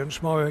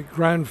experience. My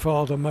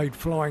grandfather made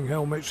flying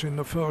helmets in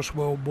the First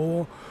World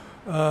War.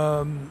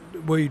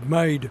 We'd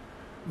made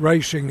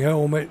racing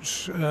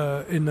helmets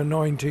in the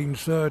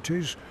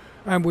 1930s,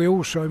 and we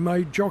also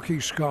made jockey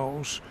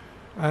skulls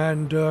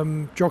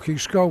and jockey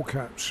skull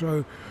caps.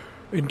 So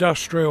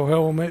industrial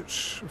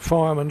helmets,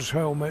 firemen's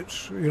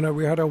helmets,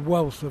 we had a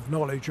wealth of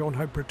knowledge on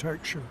head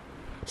protection.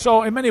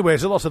 So in many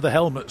ways, a lot of the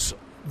helmets,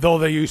 though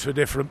they're used for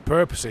different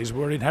purposes,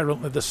 were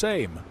inherently the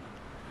same.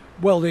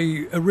 Well,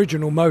 the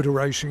original motor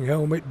racing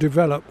helmet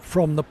developed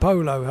from the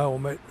polo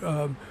helmet.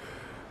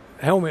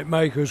 Helmet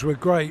makers were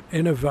great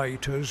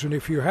innovators, and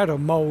if you had a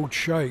mould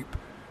shape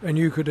and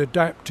you could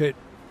adapt it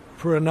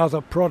for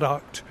another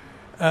product,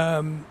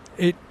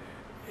 it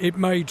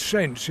made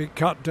sense. It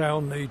cut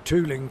down the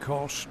tooling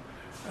cost,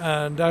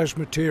 And as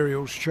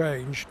materials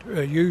changed,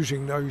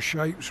 using those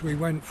shapes, we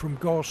went from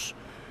GOS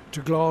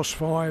to glass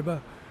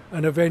fibre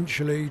and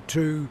eventually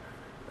to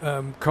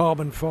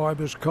carbon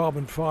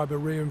fibre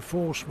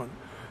reinforcement.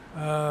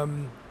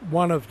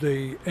 One of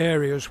the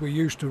areas we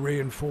used to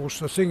reinforce,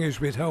 the thing is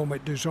with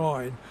helmet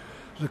design,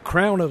 the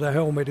crown of the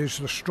helmet is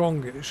the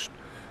strongest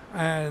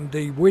and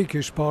the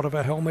weakest part of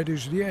a helmet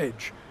is the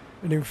edge.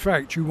 And in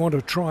fact, you want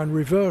to try and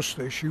reverse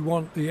this. You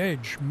want the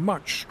edge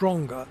much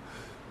stronger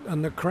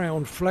and the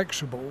crown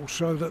flexible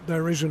so that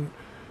there isn't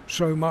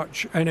so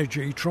much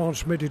energy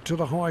transmitted to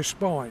the high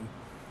spine.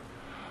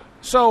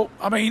 So,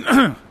 I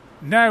mean,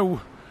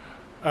 now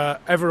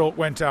Ever-Oak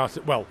went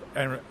out, well,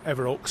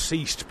 Ever-Oak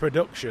ceased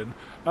production.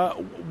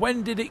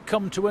 When did it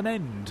come to an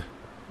end?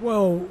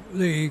 Well,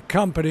 the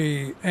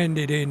company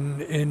ended in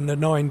the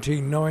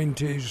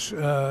 1990s.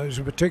 It was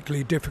a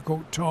particularly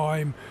difficult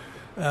time.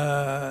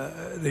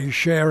 The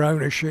share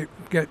ownership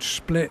gets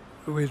split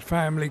with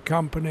family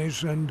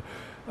companies, and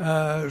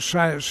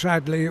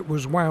sadly it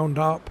was wound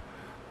up,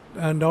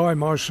 and I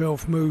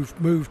myself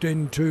moved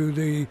into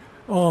the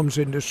arms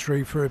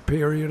industry for a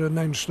period and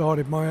then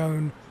started my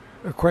own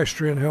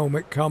equestrian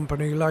helmet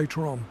company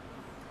later on.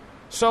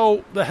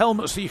 So the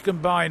helmets that you can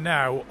buy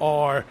now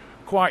are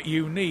quite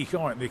unique,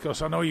 aren't they?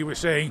 Because I know you were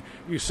saying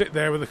you sit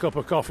there with a cup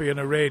of coffee and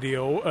a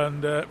radio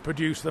and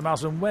produce them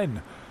as and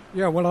when.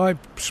 Yeah, well, I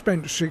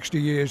spent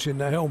 60 years in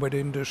the helmet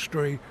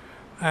industry,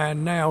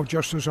 and now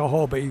just as a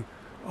hobby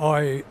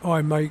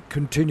I make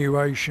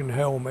continuation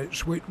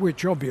helmets,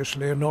 which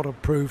obviously are not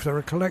approved. They're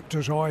a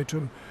collector's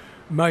item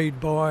made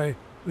by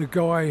the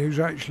guy who's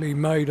actually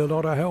made a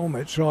lot of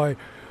helmets. I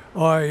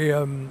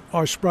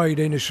sprayed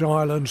Innis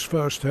Island's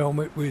first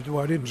helmet with,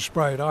 well, I didn't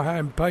spray it, I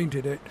hand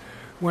painted it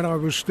when I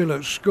was still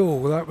at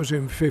school. That was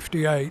in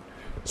 1958.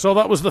 So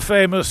that was the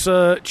famous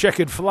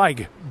checkered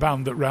flag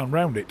band that ran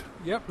round it?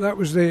 Yep, that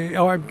was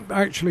I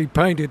actually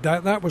painted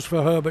that. That was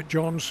for Herbert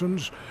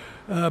Johnson's.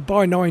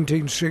 By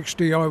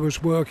 1960 I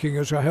was working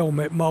as a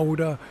helmet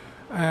moulder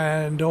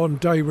and on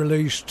day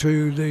release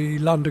to the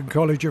London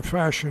College of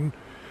Fashion,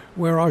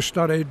 where I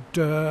studied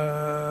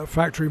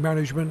factory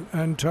management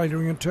and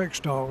tailoring and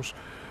textiles.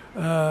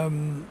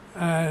 And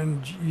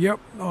yep,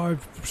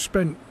 I've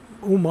spent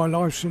all my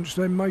life since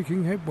then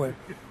making headwear.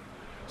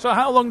 So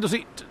how long does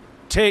it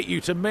take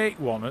you to make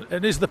one,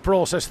 and is the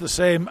process the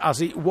same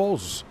as it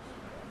was?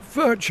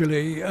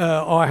 Virtually,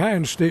 I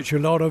hand stitch a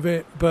lot of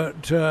it,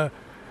 but I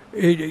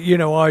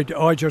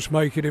just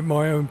make it in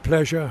my own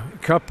pleasure.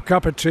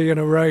 Cup of tea and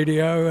a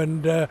radio,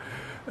 and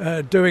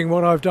doing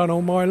what I've done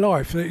all my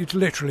life. It's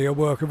literally a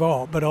work of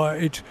art, but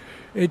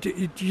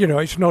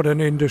it's not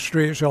an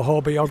industry, it's a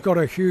hobby. I've got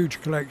a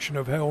huge collection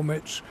of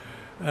helmets,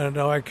 and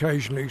I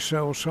occasionally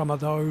sell some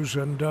of those,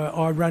 and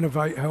I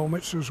renovate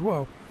helmets as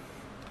well.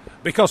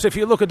 Because if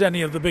you look at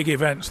any of the big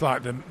events,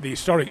 like the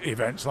historic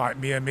events like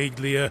Mia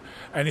Miglia,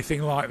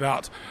 anything like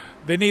that,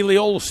 they nearly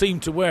all seem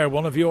to wear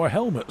one of your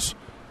helmets.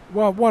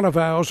 Well, one of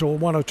ours, or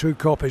one or two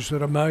copies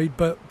that are made,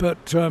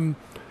 but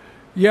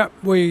yeah,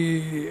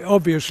 we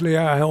obviously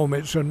our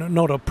helmets are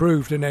not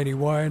approved in any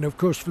way, and of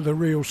course for the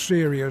real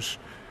serious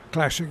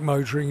classic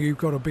motoring, you've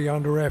got to be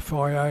under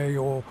FIA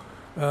or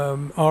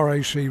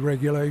RAC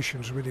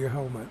regulations with your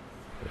helmet.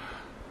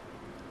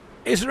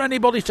 Is there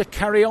anybody to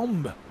carry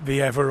on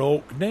the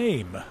Ever-Oak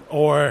name,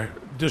 or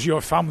does your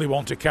family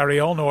want to carry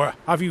on, or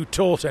have you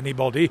taught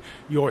anybody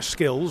your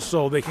skills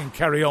so they can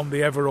carry on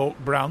the Ever-Oak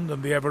brand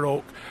and the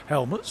Ever-Oak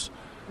helmets?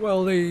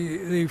 Well,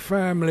 the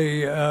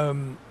family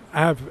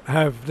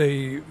have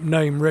the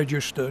name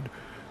registered.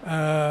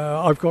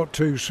 I've got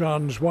two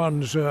sons.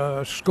 One's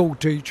a school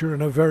teacher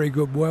and a very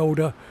good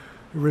welder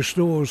who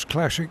restores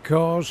classic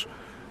cars,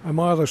 and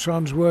my other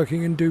son's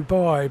working in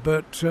Dubai,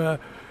 but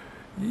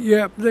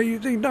yeah, the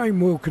name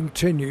will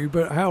continue,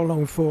 but how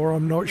long for,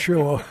 I'm not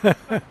sure.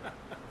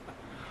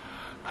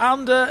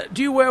 And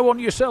do you wear one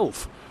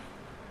yourself?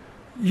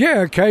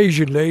 Yeah,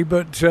 occasionally,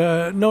 but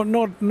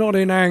not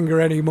in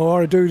anger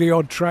anymore. I do the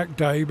odd track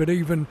day, but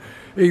even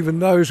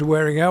those are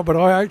wearing out. But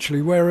I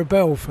actually wear a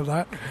bell for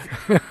that.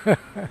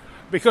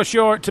 Because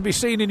you're to be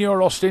seen in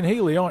your Austin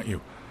Healey, aren't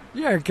you?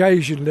 Yeah,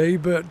 occasionally,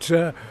 but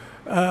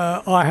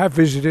I have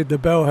visited the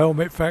Bell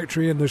Helmet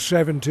Factory in the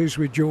 70s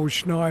with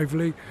George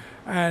Snively,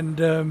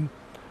 and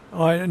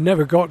I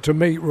never got to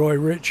meet Roy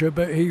Richer,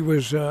 but he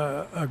was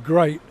a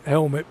great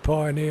helmet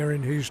pioneer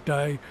in his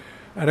day.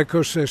 And of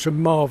course there's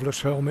some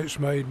marvellous helmets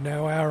made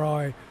now,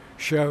 Arai,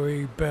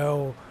 Shoei,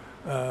 Bell,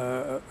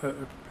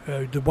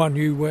 the one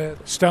you wear,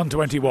 Stan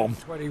 21,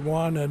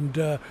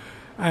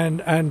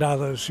 and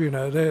others, you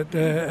know,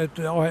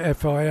 they're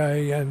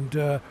FIA and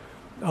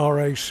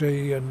RAC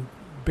and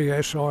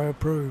BSI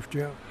approved,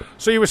 yeah.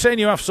 So you were saying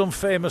you have some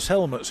famous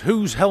helmets.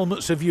 Whose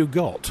helmets have you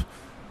got?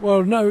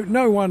 Well,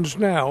 no one's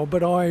now,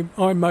 but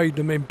I made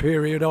them in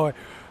period.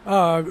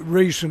 I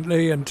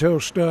recently, until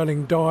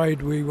Sterling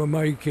died, we were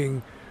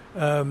making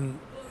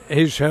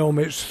his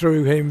helmets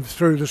through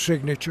the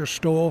Signature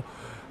store,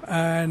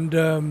 and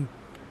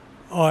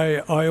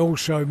I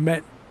also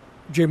met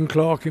Jim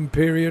Clark in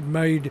period,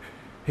 made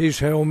his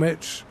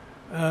helmets,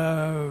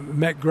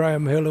 met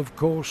Graham Hill, of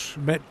course,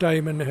 met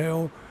Damon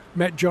Hill,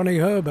 met Johnny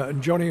Herbert.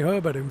 And Johnny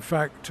Herbert, in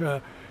fact,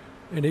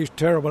 in his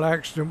terrible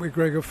accident with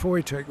Gregor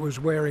Wojtek, was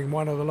wearing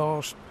one of the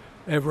last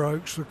ever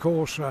Oaks the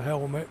Corsa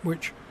helmet,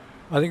 which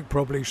I think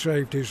probably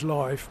saved his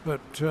life.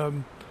 But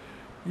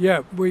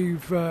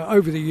we've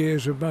over the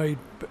years have made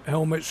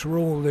helmets for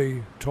all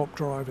the top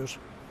drivers.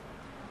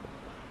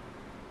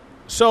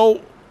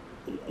 So,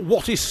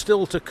 what is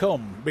still to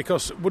come?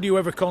 Because would you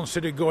ever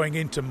consider going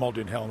into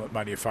modern helmet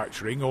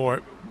manufacturing,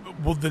 or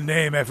would the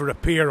name ever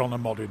appear on a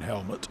modern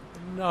helmet?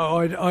 No,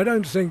 I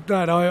don't think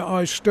that.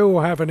 I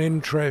still have an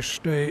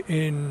interest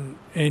in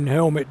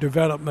helmet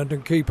development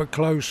and keep a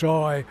close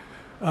eye,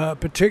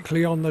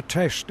 particularly on the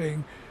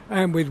testing,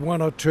 and with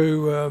one or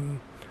two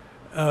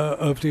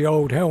of the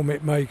old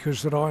helmet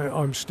makers that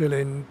I'm still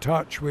in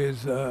touch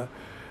with.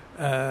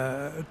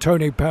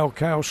 Tony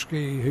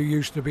Palkowski, who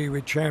used to be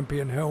with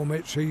Champion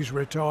Helmets, he's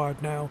retired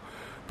now.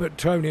 But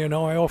Tony and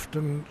I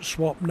often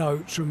swap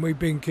notes, and we've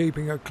been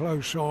keeping a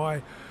close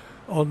eye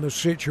on the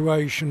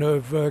situation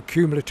of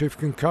cumulative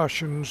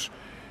concussions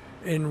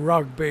in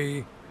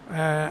rugby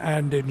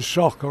and in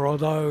soccer,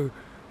 although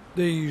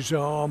these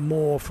are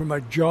more from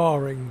a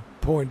jarring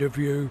point of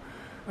view,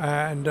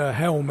 and a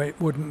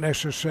helmet wouldn't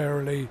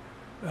necessarily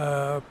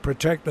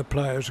protect the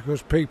players,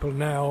 because people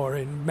now are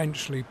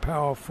immensely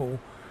powerful,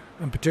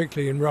 and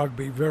particularly in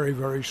rugby, very,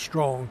 very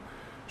strong.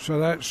 So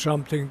that's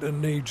something that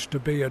needs to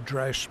be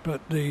addressed.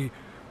 But the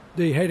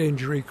head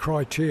injury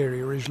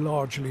criteria is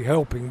largely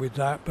helping with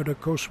that. But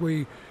of course,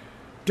 we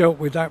dealt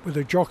with that with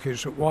the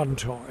jockeys at one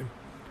time,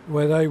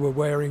 where they were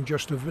wearing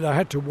they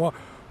had to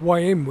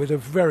weigh in with a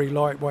very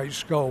lightweight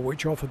skull,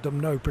 which offered them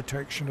no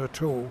protection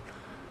at all.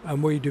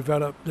 And we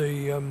developed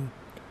the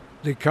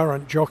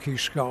current jockey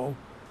skull,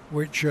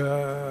 which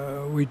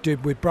we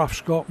did with Bruff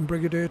Scott and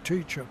Brigadier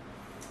Teacher.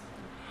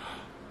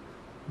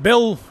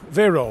 Bill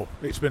Vero,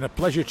 it's been a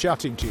pleasure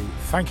chatting to you.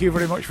 Thank you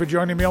very much for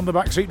joining me on The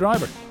Backseat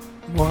Driver.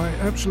 My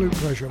absolute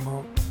pleasure,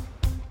 Mark.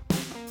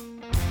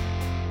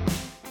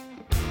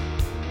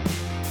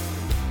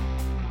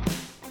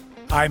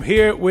 I'm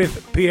here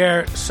with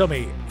Pierre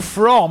Summy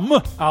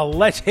from, I'll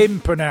let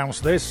him pronounce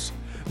this,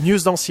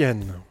 News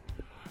d'Ancienne.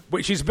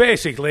 which is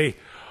basically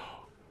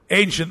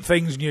Ancient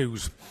Things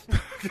News.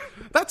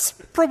 That's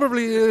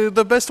probably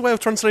the best way of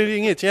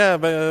translating it, yeah.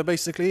 But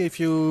basically, if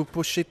you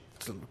push it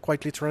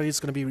quite literally, it's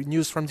going to be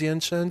news from the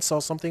ancients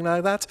or something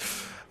like that.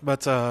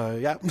 But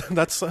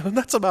that's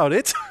about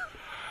it.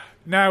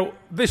 Now,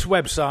 this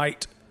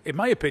website, in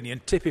my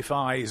opinion,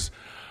 typifies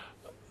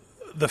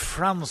the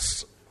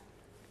France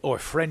or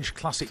French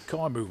classic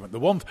car movement.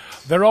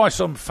 There are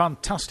some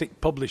fantastic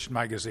published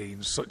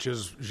magazines, such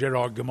as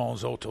Gérard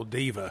Gamon's Auto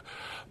Diva,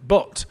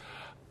 but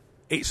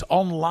it's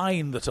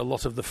online that a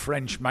lot of the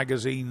French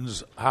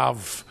magazines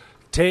have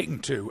taken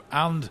to,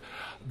 and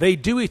they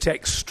do it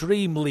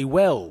extremely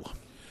well.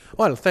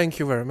 Well, thank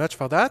you very much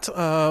for that.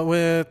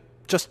 We're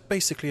just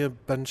basically a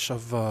bunch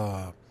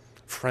of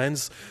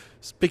friends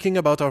speaking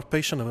about our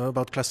passion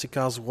about classic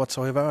cars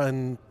whatsoever,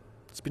 and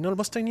it's been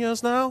almost 10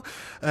 years now,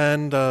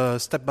 and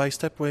step by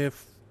step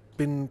we've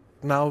been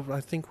now, I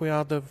think we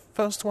are the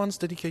first ones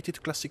dedicated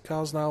to classic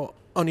cars now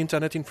on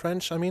internet in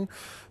French, I mean.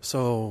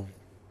 So,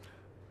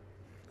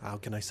 how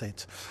can I say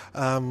it?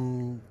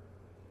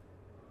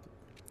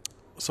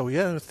 So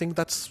yeah, I think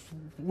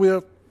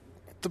we're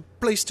the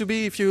place to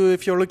be if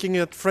you're looking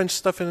at French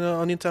stuff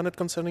on internet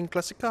concerning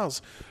classic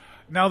cars.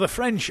 Now, the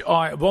French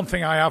are, one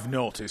thing I have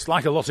noticed,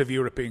 like a lot of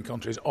European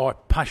countries, are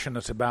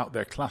passionate about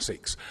their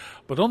classics.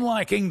 But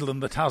unlike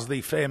England, that has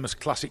the famous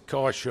classic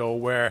car show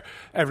where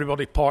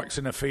everybody parks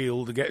in a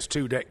field, gets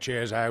 2 deck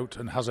chairs out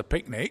and has a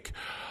picnic,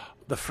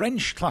 the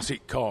French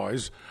classic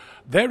cars,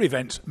 their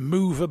events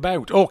move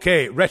about.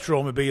 OK,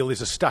 Retromobile is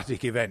a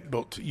static event,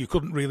 but you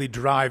couldn't really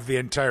drive the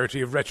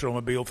entirety of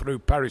Retromobile through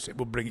Paris. It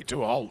would bring it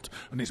to a halt,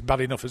 and it's bad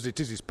enough as it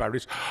is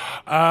Paris.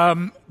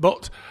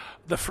 But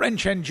the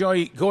French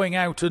enjoy going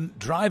out and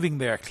driving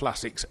their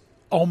classics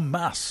en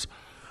masse.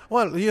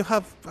 Well, you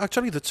have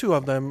actually the two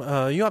of them.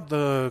 You have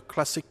the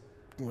classic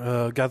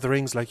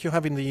gatherings like you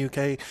have in the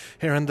UK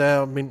here and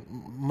there, I mean,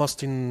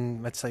 most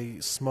in, let's say,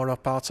 smaller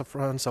parts of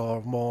France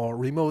or more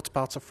remote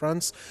parts of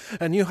France.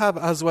 And you have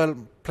as well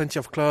plenty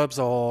of clubs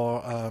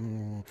or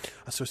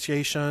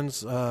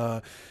associations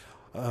that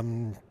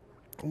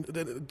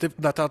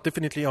are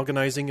definitely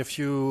organizing a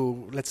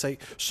few, let's say,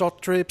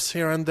 short trips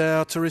here and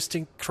there,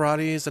 touristic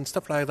rallies and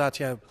stuff like that.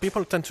 Yeah,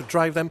 people tend to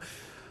drive them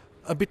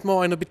a bit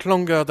more and a bit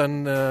longer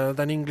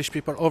than English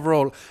people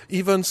overall.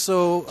 Even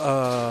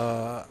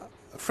so,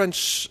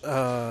 French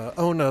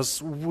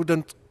owners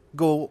wouldn't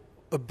go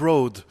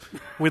abroad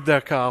with their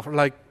car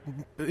like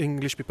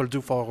English people do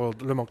for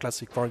Le Mans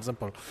Classic, for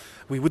example.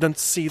 We wouldn't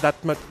see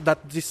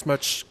this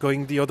much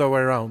going the other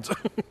way around.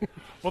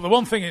 Well, the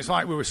one thing, it's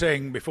like we were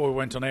saying before we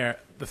went on air,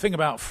 the thing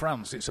about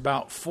France, it's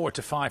about 4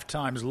 to 5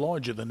 times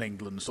larger than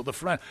England. So the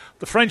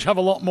French have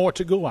a lot more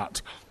to go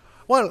at.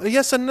 Well,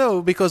 yes and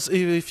no, because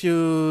if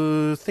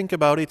you think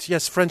about it,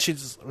 yes, French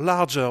is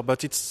larger,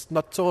 but it's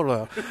not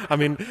taller. I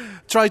mean,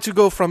 try to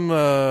go from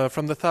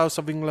the south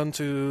of England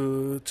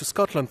to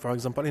Scotland, for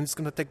example, and it's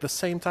going to take the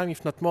same time,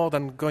 if not more,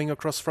 than going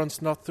across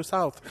France north to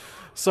south.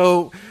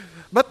 So,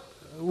 but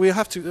we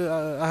have to.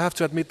 I have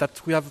to admit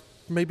that we have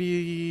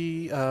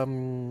maybe a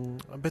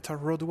better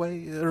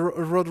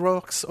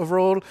roadworks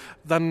overall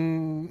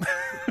than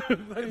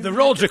The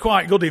roads are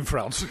quite good in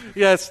France.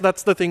 Yes,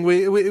 that's the thing.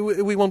 We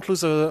won't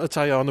lose a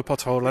tyre on a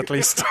pothole, at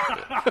least.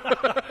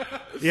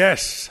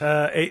 Yes,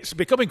 it's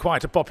becoming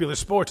quite a popular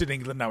sport in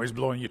England now, is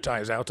blowing your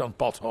tyres out on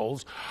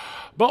potholes.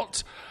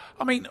 But,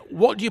 I mean,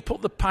 what do you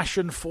put the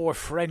passion for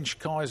French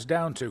cars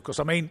down to? Because,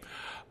 I mean,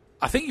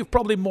 I think you've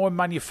probably more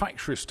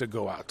manufacturers to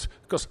go at.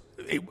 Because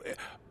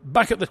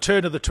back at the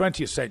turn of the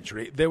 20th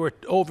century, there were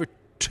over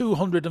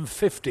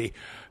 250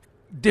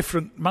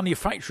 different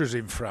manufacturers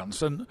in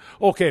France. And,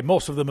 OK,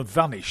 most of them have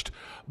vanished.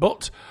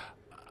 But,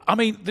 I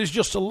mean, there's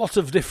just a lot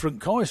of different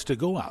cars to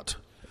go at.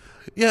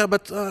 Yeah,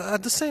 but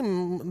at the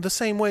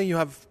same way, you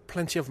have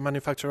plenty of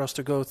manufacturers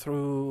to go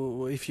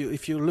through. If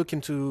you look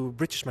into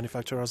British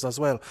manufacturers as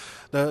well,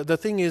 the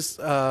thing is,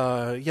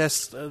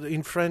 yes,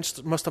 in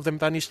French, most of them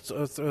vanished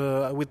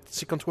with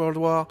Second World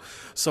War.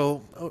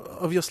 So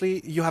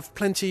obviously, you have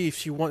plenty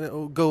if you want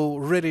to go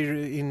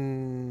really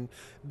in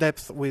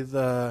depth with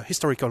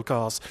historical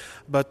cars.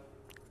 But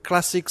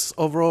classics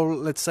overall,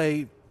 let's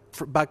say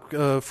back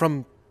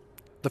from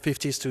the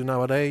 50s to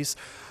nowadays.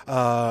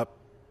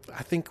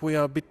 I think we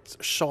are a bit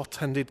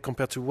short-handed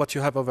compared to what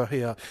you have over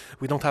here.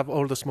 We don't have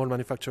all the small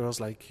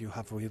manufacturers like you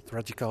have with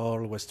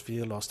Radical,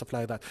 Westfield, or stuff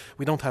like that.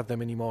 We don't have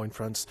them anymore in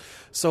France.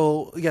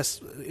 So, yes,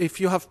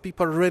 if you have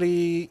people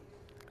really,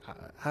 I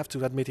have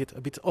to admit it, a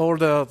bit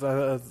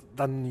older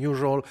than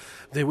usual,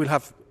 they will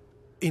have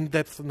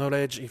in-depth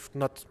knowledge, if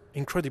not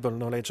incredible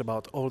knowledge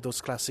about all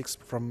those classics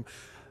from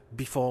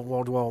before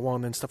World War I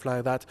and stuff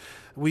like that.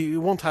 We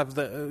won't have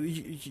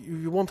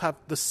you won't have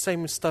the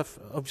same stuff,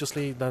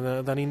 obviously,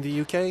 than in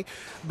the UK.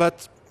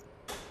 But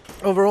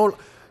overall,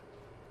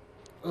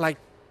 like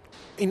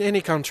in any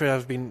country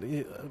I've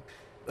been,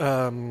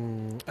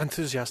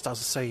 enthusiasts are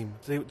the same.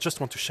 They just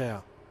want to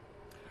share.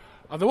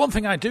 And the one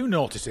thing I do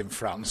notice in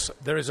France,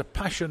 there is a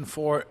passion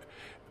for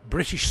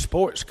British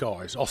sports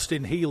cars,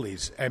 Austin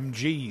Healey's,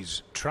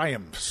 MGs,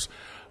 Triumphs.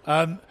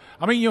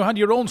 I mean, you had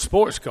your own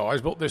sports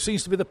cars, but there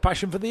seems to be the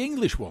passion for the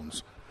English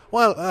ones.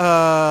 Well,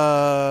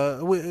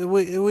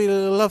 we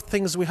love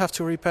things we have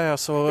to repair,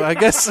 so I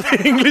guess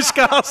English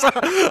cars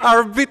are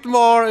a bit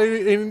more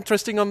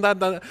interesting on that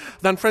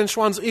than French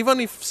ones, even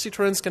if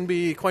Citroëns can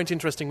be quite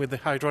interesting with the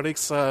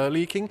hydraulics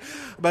leaking.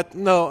 But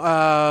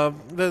no,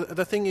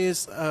 the thing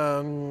is,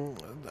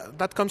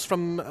 that comes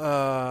from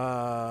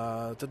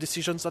the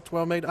decisions that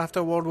were made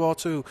after World War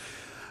II.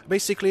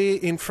 Basically,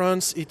 in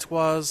France, it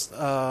was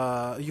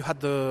you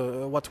had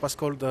what was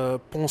called the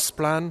Ponce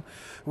Plan,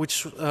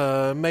 which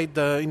made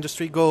the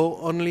industry go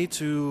only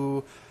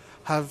to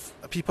have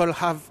people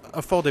have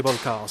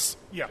affordable cars.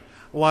 Yeah.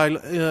 While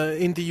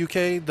in the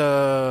UK,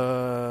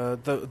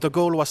 the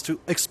goal was to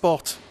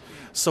export.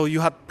 So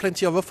you had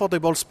plenty of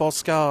affordable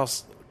sports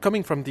cars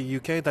coming from the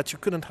UK that you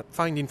couldn't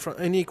find in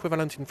any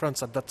equivalent in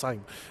France at that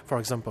time, for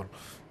example.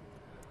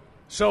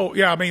 So,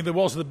 yeah, I mean, there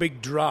was the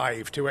big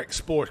drive to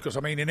export, because, I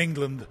mean, in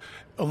England,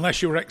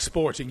 unless you were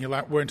exporting, you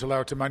weren't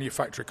allowed to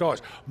manufacture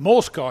cars.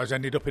 Most cars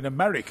ended up in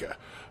America,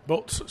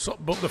 but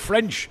the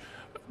French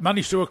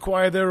managed to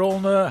acquire their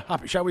own,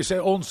 shall we say,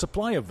 own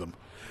supply of them.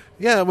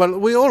 Yeah, well,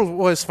 we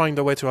always find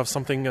a way to have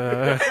something,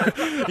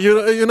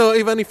 you know,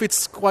 even if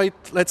it's quite,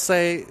 let's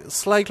say,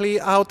 slightly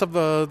out of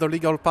the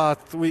legal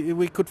path,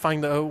 we could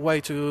find a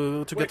way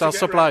to get our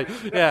supply.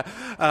 Right. Yeah.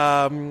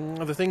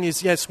 The thing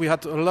is, yes, we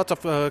had a lot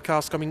of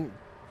cars coming,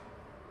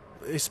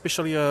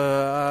 especially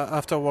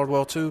after World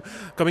War II,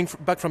 coming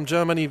back from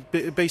Germany,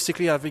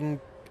 basically having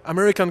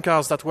American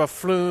cars that were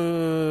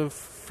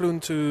flown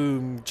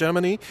to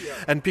Germany, yeah,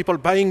 and people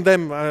buying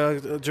them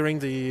during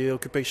the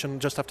occupation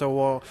just after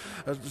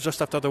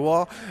the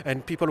war,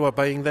 and people were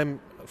buying them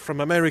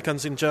from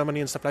Americans in Germany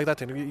and stuff like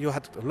that, and you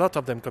had a lot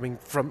of them coming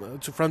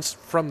to France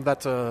from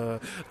that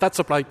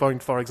supply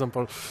point, for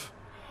example.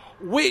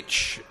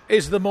 Which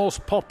is the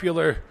most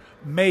popular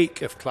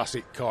make of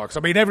classic car? Because,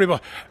 I mean,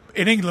 everybody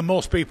in England,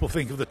 most people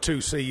think of the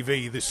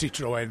 2CV, the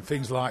Citroën,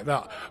 things like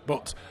that.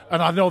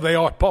 And I know they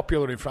are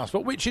popular in France.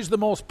 But which is the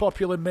most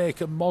popular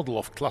make and model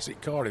of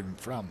classic car in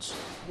France?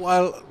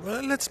 Well,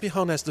 let's be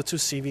honest. The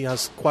 2CV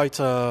has quite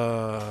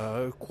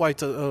a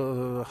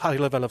high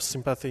level of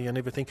sympathy and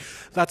everything.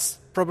 That's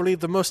probably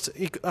the most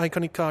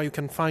iconic car you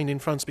can find in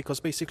France, because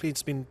basically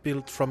it's been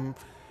built from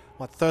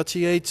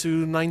 38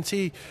 to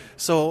 90.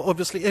 So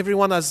obviously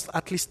everyone has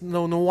at least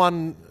known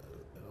one.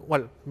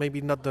 Well,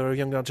 maybe not the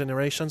younger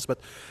generations, but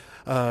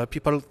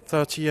people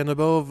 30 and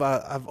above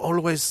have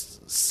always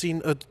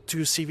seen a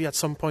 2CV at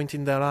some point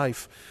in their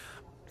life.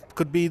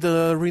 Could be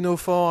the Renault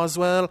 4 as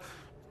well,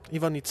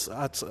 even it's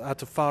at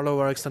a far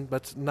lower extent,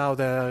 but now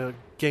they're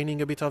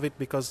gaining a bit of it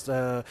because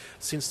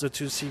since the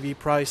 2CV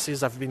prices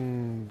have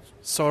been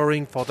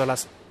soaring for the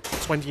last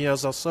 20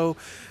 years or so.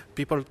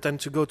 People tend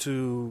to go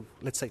to,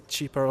 let's say,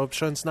 cheaper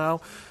options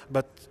now.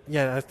 But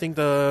yeah, I think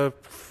the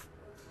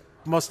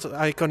most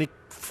iconic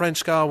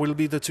French car will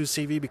be the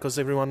 2CV because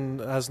everyone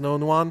has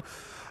known one.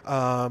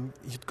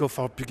 You'd go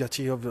for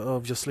Bugatti,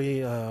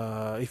 obviously.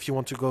 If you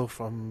want to go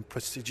from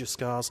prestigious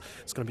cars,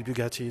 it's going to be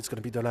Bugatti, it's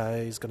going to be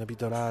Delahaye, it's going to be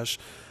Delage.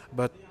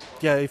 But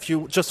yeah, if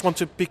you just want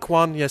to pick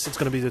one, yes, it's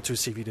going to be the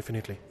 2CV,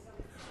 definitely.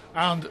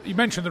 And you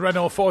mentioned the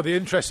Renault 4. The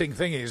interesting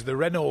thing is the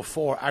Renault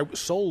 4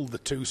 outsold the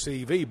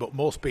 2CV, but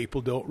most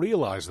people don't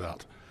realise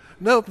that.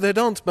 No, they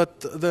don't. But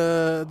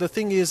the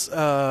thing is,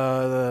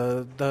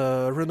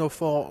 the Renault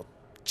 4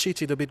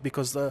 cheated a bit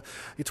because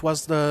it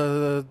was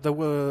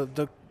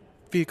the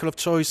vehicle of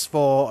choice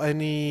for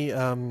any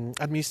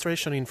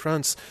administration in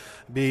France,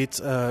 be it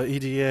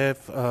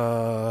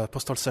EDF,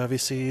 postal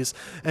services.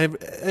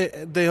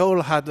 They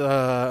all had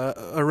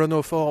a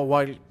Renault 4,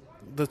 while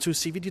the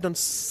 2CV didn't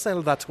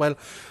sell that well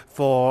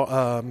for,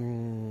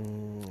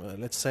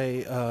 let's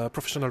say,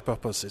 professional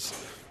purposes.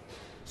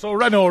 So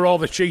Renault are all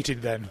the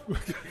cheated then?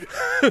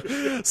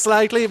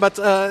 Slightly, but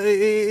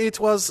it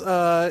was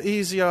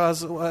easier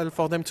as well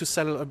for them to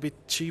sell a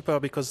bit cheaper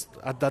because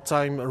at that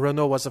time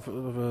Renault was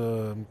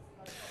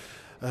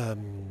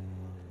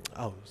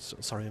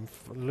sorry, I'm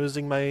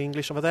losing my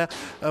English over there.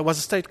 Was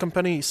a state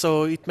company,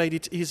 so it made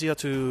it easier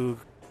to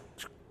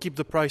keep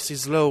the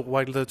prices low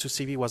while the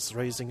 2CV was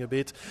raising a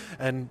bit,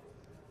 and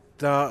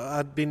there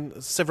had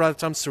been several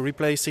attempts to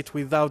replace it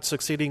without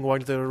succeeding while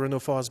the Renault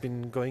 4 has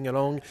been going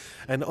along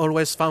and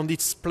always found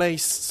its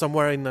place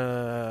somewhere in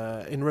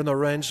Renault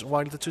range,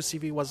 while the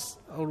 2CV was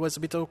always a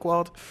bit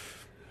awkward.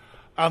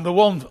 And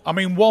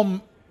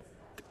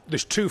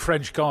there's two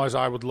French cars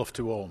I would love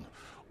to own.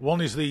 One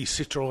is the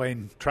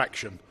Citroën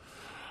Traction,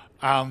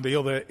 and the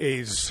other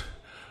is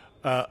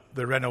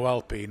the Renault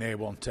Alpine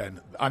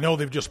A110. I know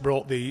they've just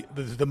brought the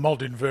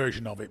modern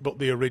version of it, but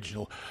the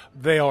original.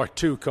 They are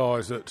two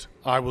cars that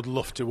I would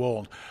love to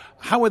own.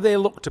 How are they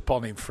looked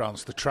upon in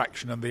France, the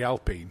Traction and the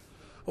Alpine?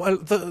 Well,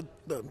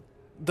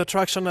 the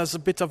Traction has a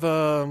bit of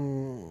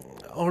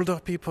older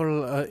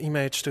people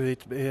image to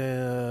it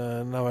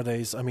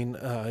nowadays. I mean,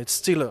 it's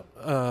still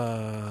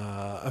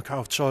a car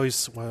of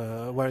choice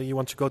where you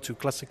want to go to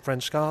classic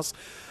French cars,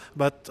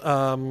 but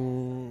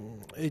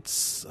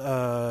its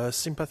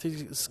sympathy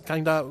is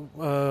kind of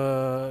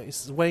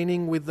is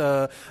waning with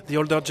the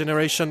older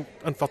generation,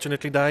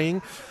 unfortunately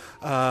dying,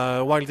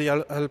 while the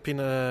Alpine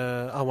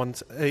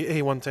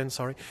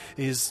A110,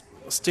 is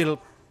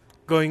still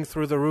going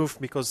through the roof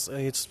because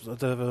it's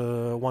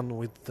the one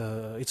with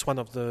it's one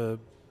of the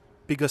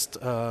biggest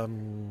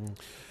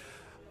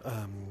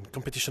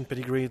competition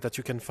pedigree that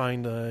you can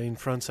find in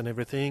France and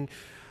everything.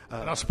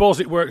 And I suppose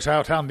it works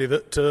out handy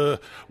that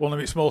one of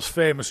its most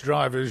famous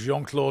drivers,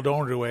 Jean-Claude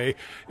Androuet,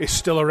 is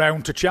still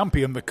around to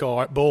champion the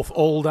car, both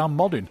old and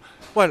modern.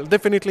 Well,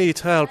 definitely it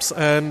helps,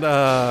 and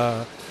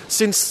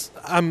since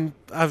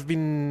I've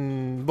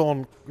been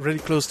born really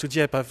close to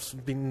Dieppe,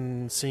 I've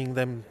been seeing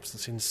them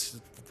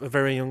since a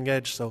very young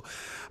age, so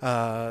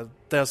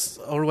there's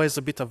always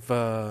a bit of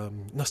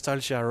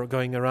nostalgia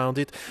going around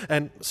it.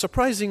 And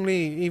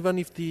surprisingly, even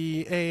if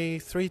the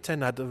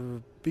A310 had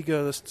a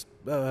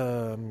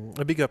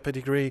bigger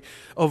pedigree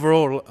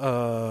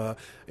overall,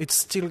 it's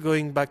still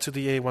going back to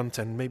the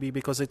A110, maybe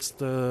because it's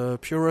the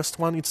purest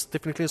one. It's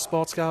definitely a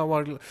sports car,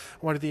 while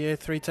the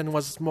A310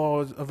 was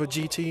more of a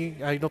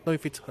GT. I don't know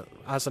if it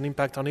has an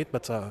impact on it,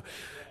 but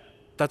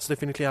that's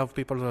definitely how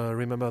people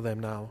remember them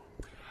now.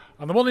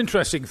 And the one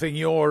interesting thing,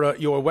 your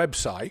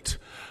website,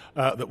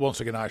 that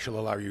once again I shall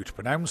allow you to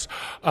pronounce,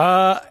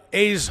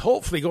 is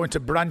hopefully going to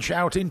branch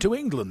out into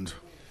England.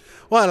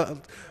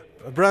 Well,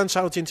 branch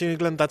out into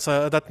England,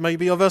 that may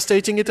be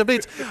overstating it a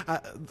bit.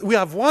 We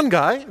have one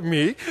guy,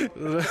 me,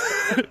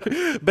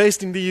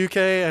 based in the UK,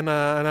 and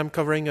I'm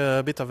covering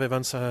a bit of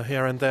events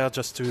here and there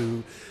just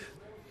to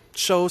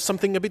show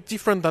something a bit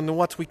different than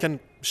what we can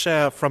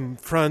share from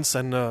France,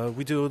 and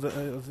we do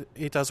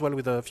it as well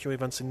with a few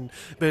events in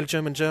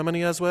Belgium and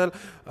Germany as well.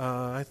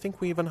 I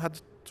think we even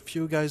had a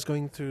few guys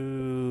going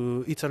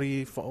to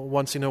Italy for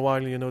once in a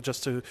while,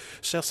 just to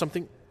share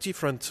something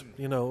different.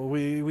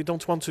 We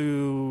don't want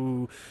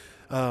to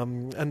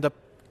end up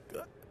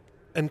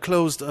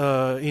enclosed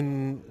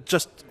in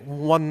just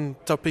one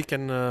topic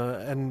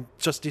and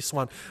just this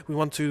one. We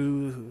want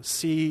to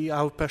see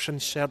our passion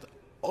shared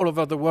all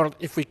over the world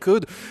if we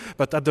could,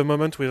 but at the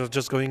moment we're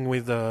just going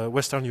with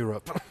Western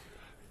Europe.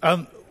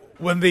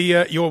 When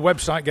your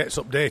website gets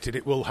updated,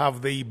 it will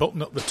have the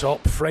button at the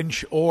top,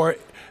 French or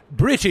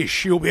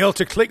British. You'll be able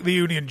to click the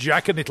Union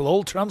Jack and it'll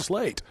all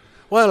translate.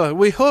 Well,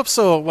 we hope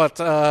so, but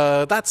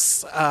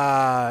that's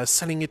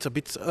selling it a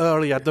bit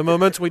early at the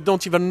moment. We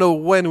don't even know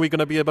when we're going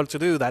to be able to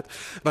do that,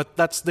 but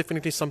that's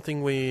definitely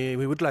something we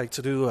would like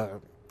to do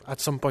at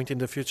some point in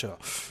the future.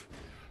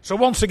 So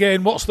once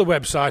again, what's the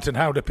website and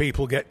how do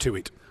people get to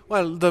it?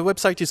 Well, the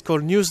website is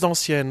called News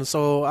d'Ancienne,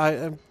 so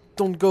I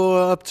don't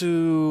go up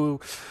to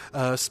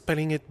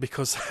spelling it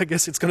because I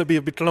guess it's going to be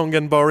a bit long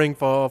and boring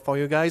for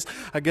you guys.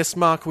 I guess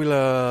Mark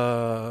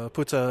will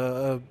put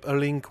a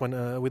link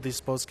with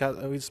this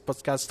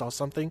podcast or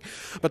something.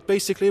 But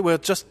basically, we're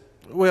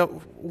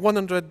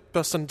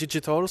 100%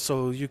 digital,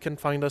 so you can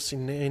find us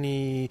in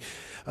any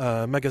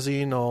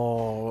magazine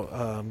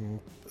or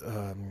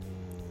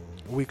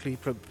weekly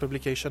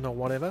publication or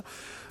whatever.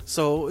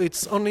 So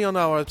it's only on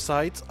our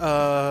website.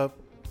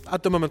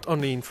 At the moment,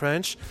 only in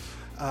French.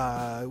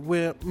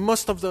 Where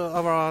most of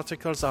our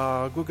articles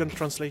are Google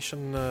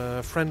Translation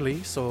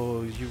friendly,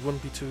 so you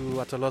won't be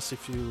too at a loss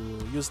if you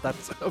use that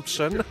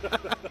option.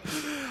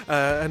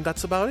 And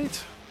that's about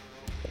it.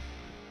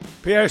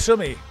 Pierre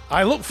Summy,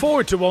 I look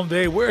forward to one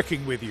day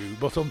working with you,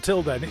 but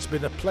until then, it's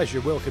been a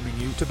pleasure welcoming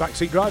you to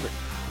Backseat Driving.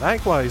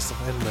 Likewise,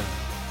 and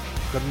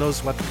God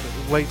knows what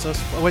waits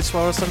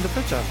for us in the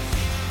future.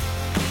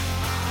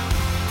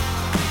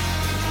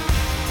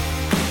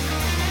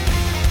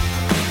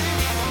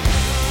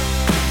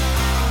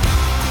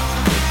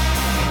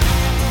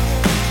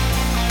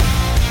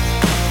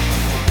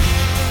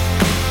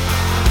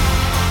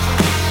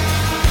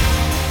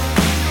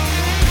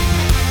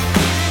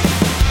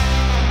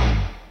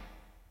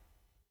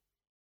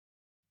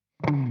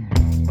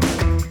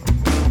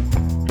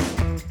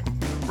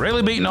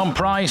 Rarely beaten on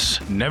price,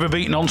 never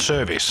beaten on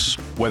service.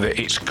 Whether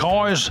it's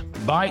cars,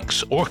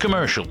 bikes or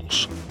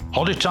commercials,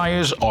 Hodder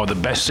Tyres are the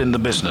best in the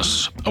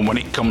business. And when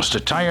it comes to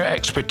tyre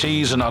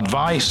expertise and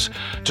advice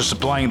to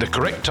supplying the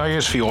correct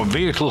tyres for your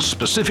vehicle's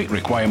specific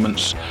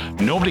requirements,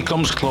 nobody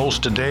comes close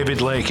to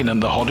David Lakin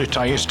and the Hodder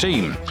Tyres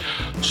team.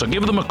 So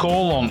give them a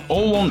call on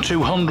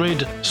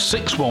 01200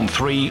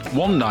 613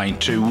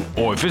 192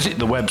 or visit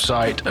the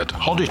website at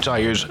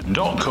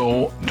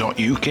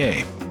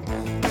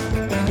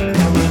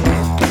hoddertyres.co.uk.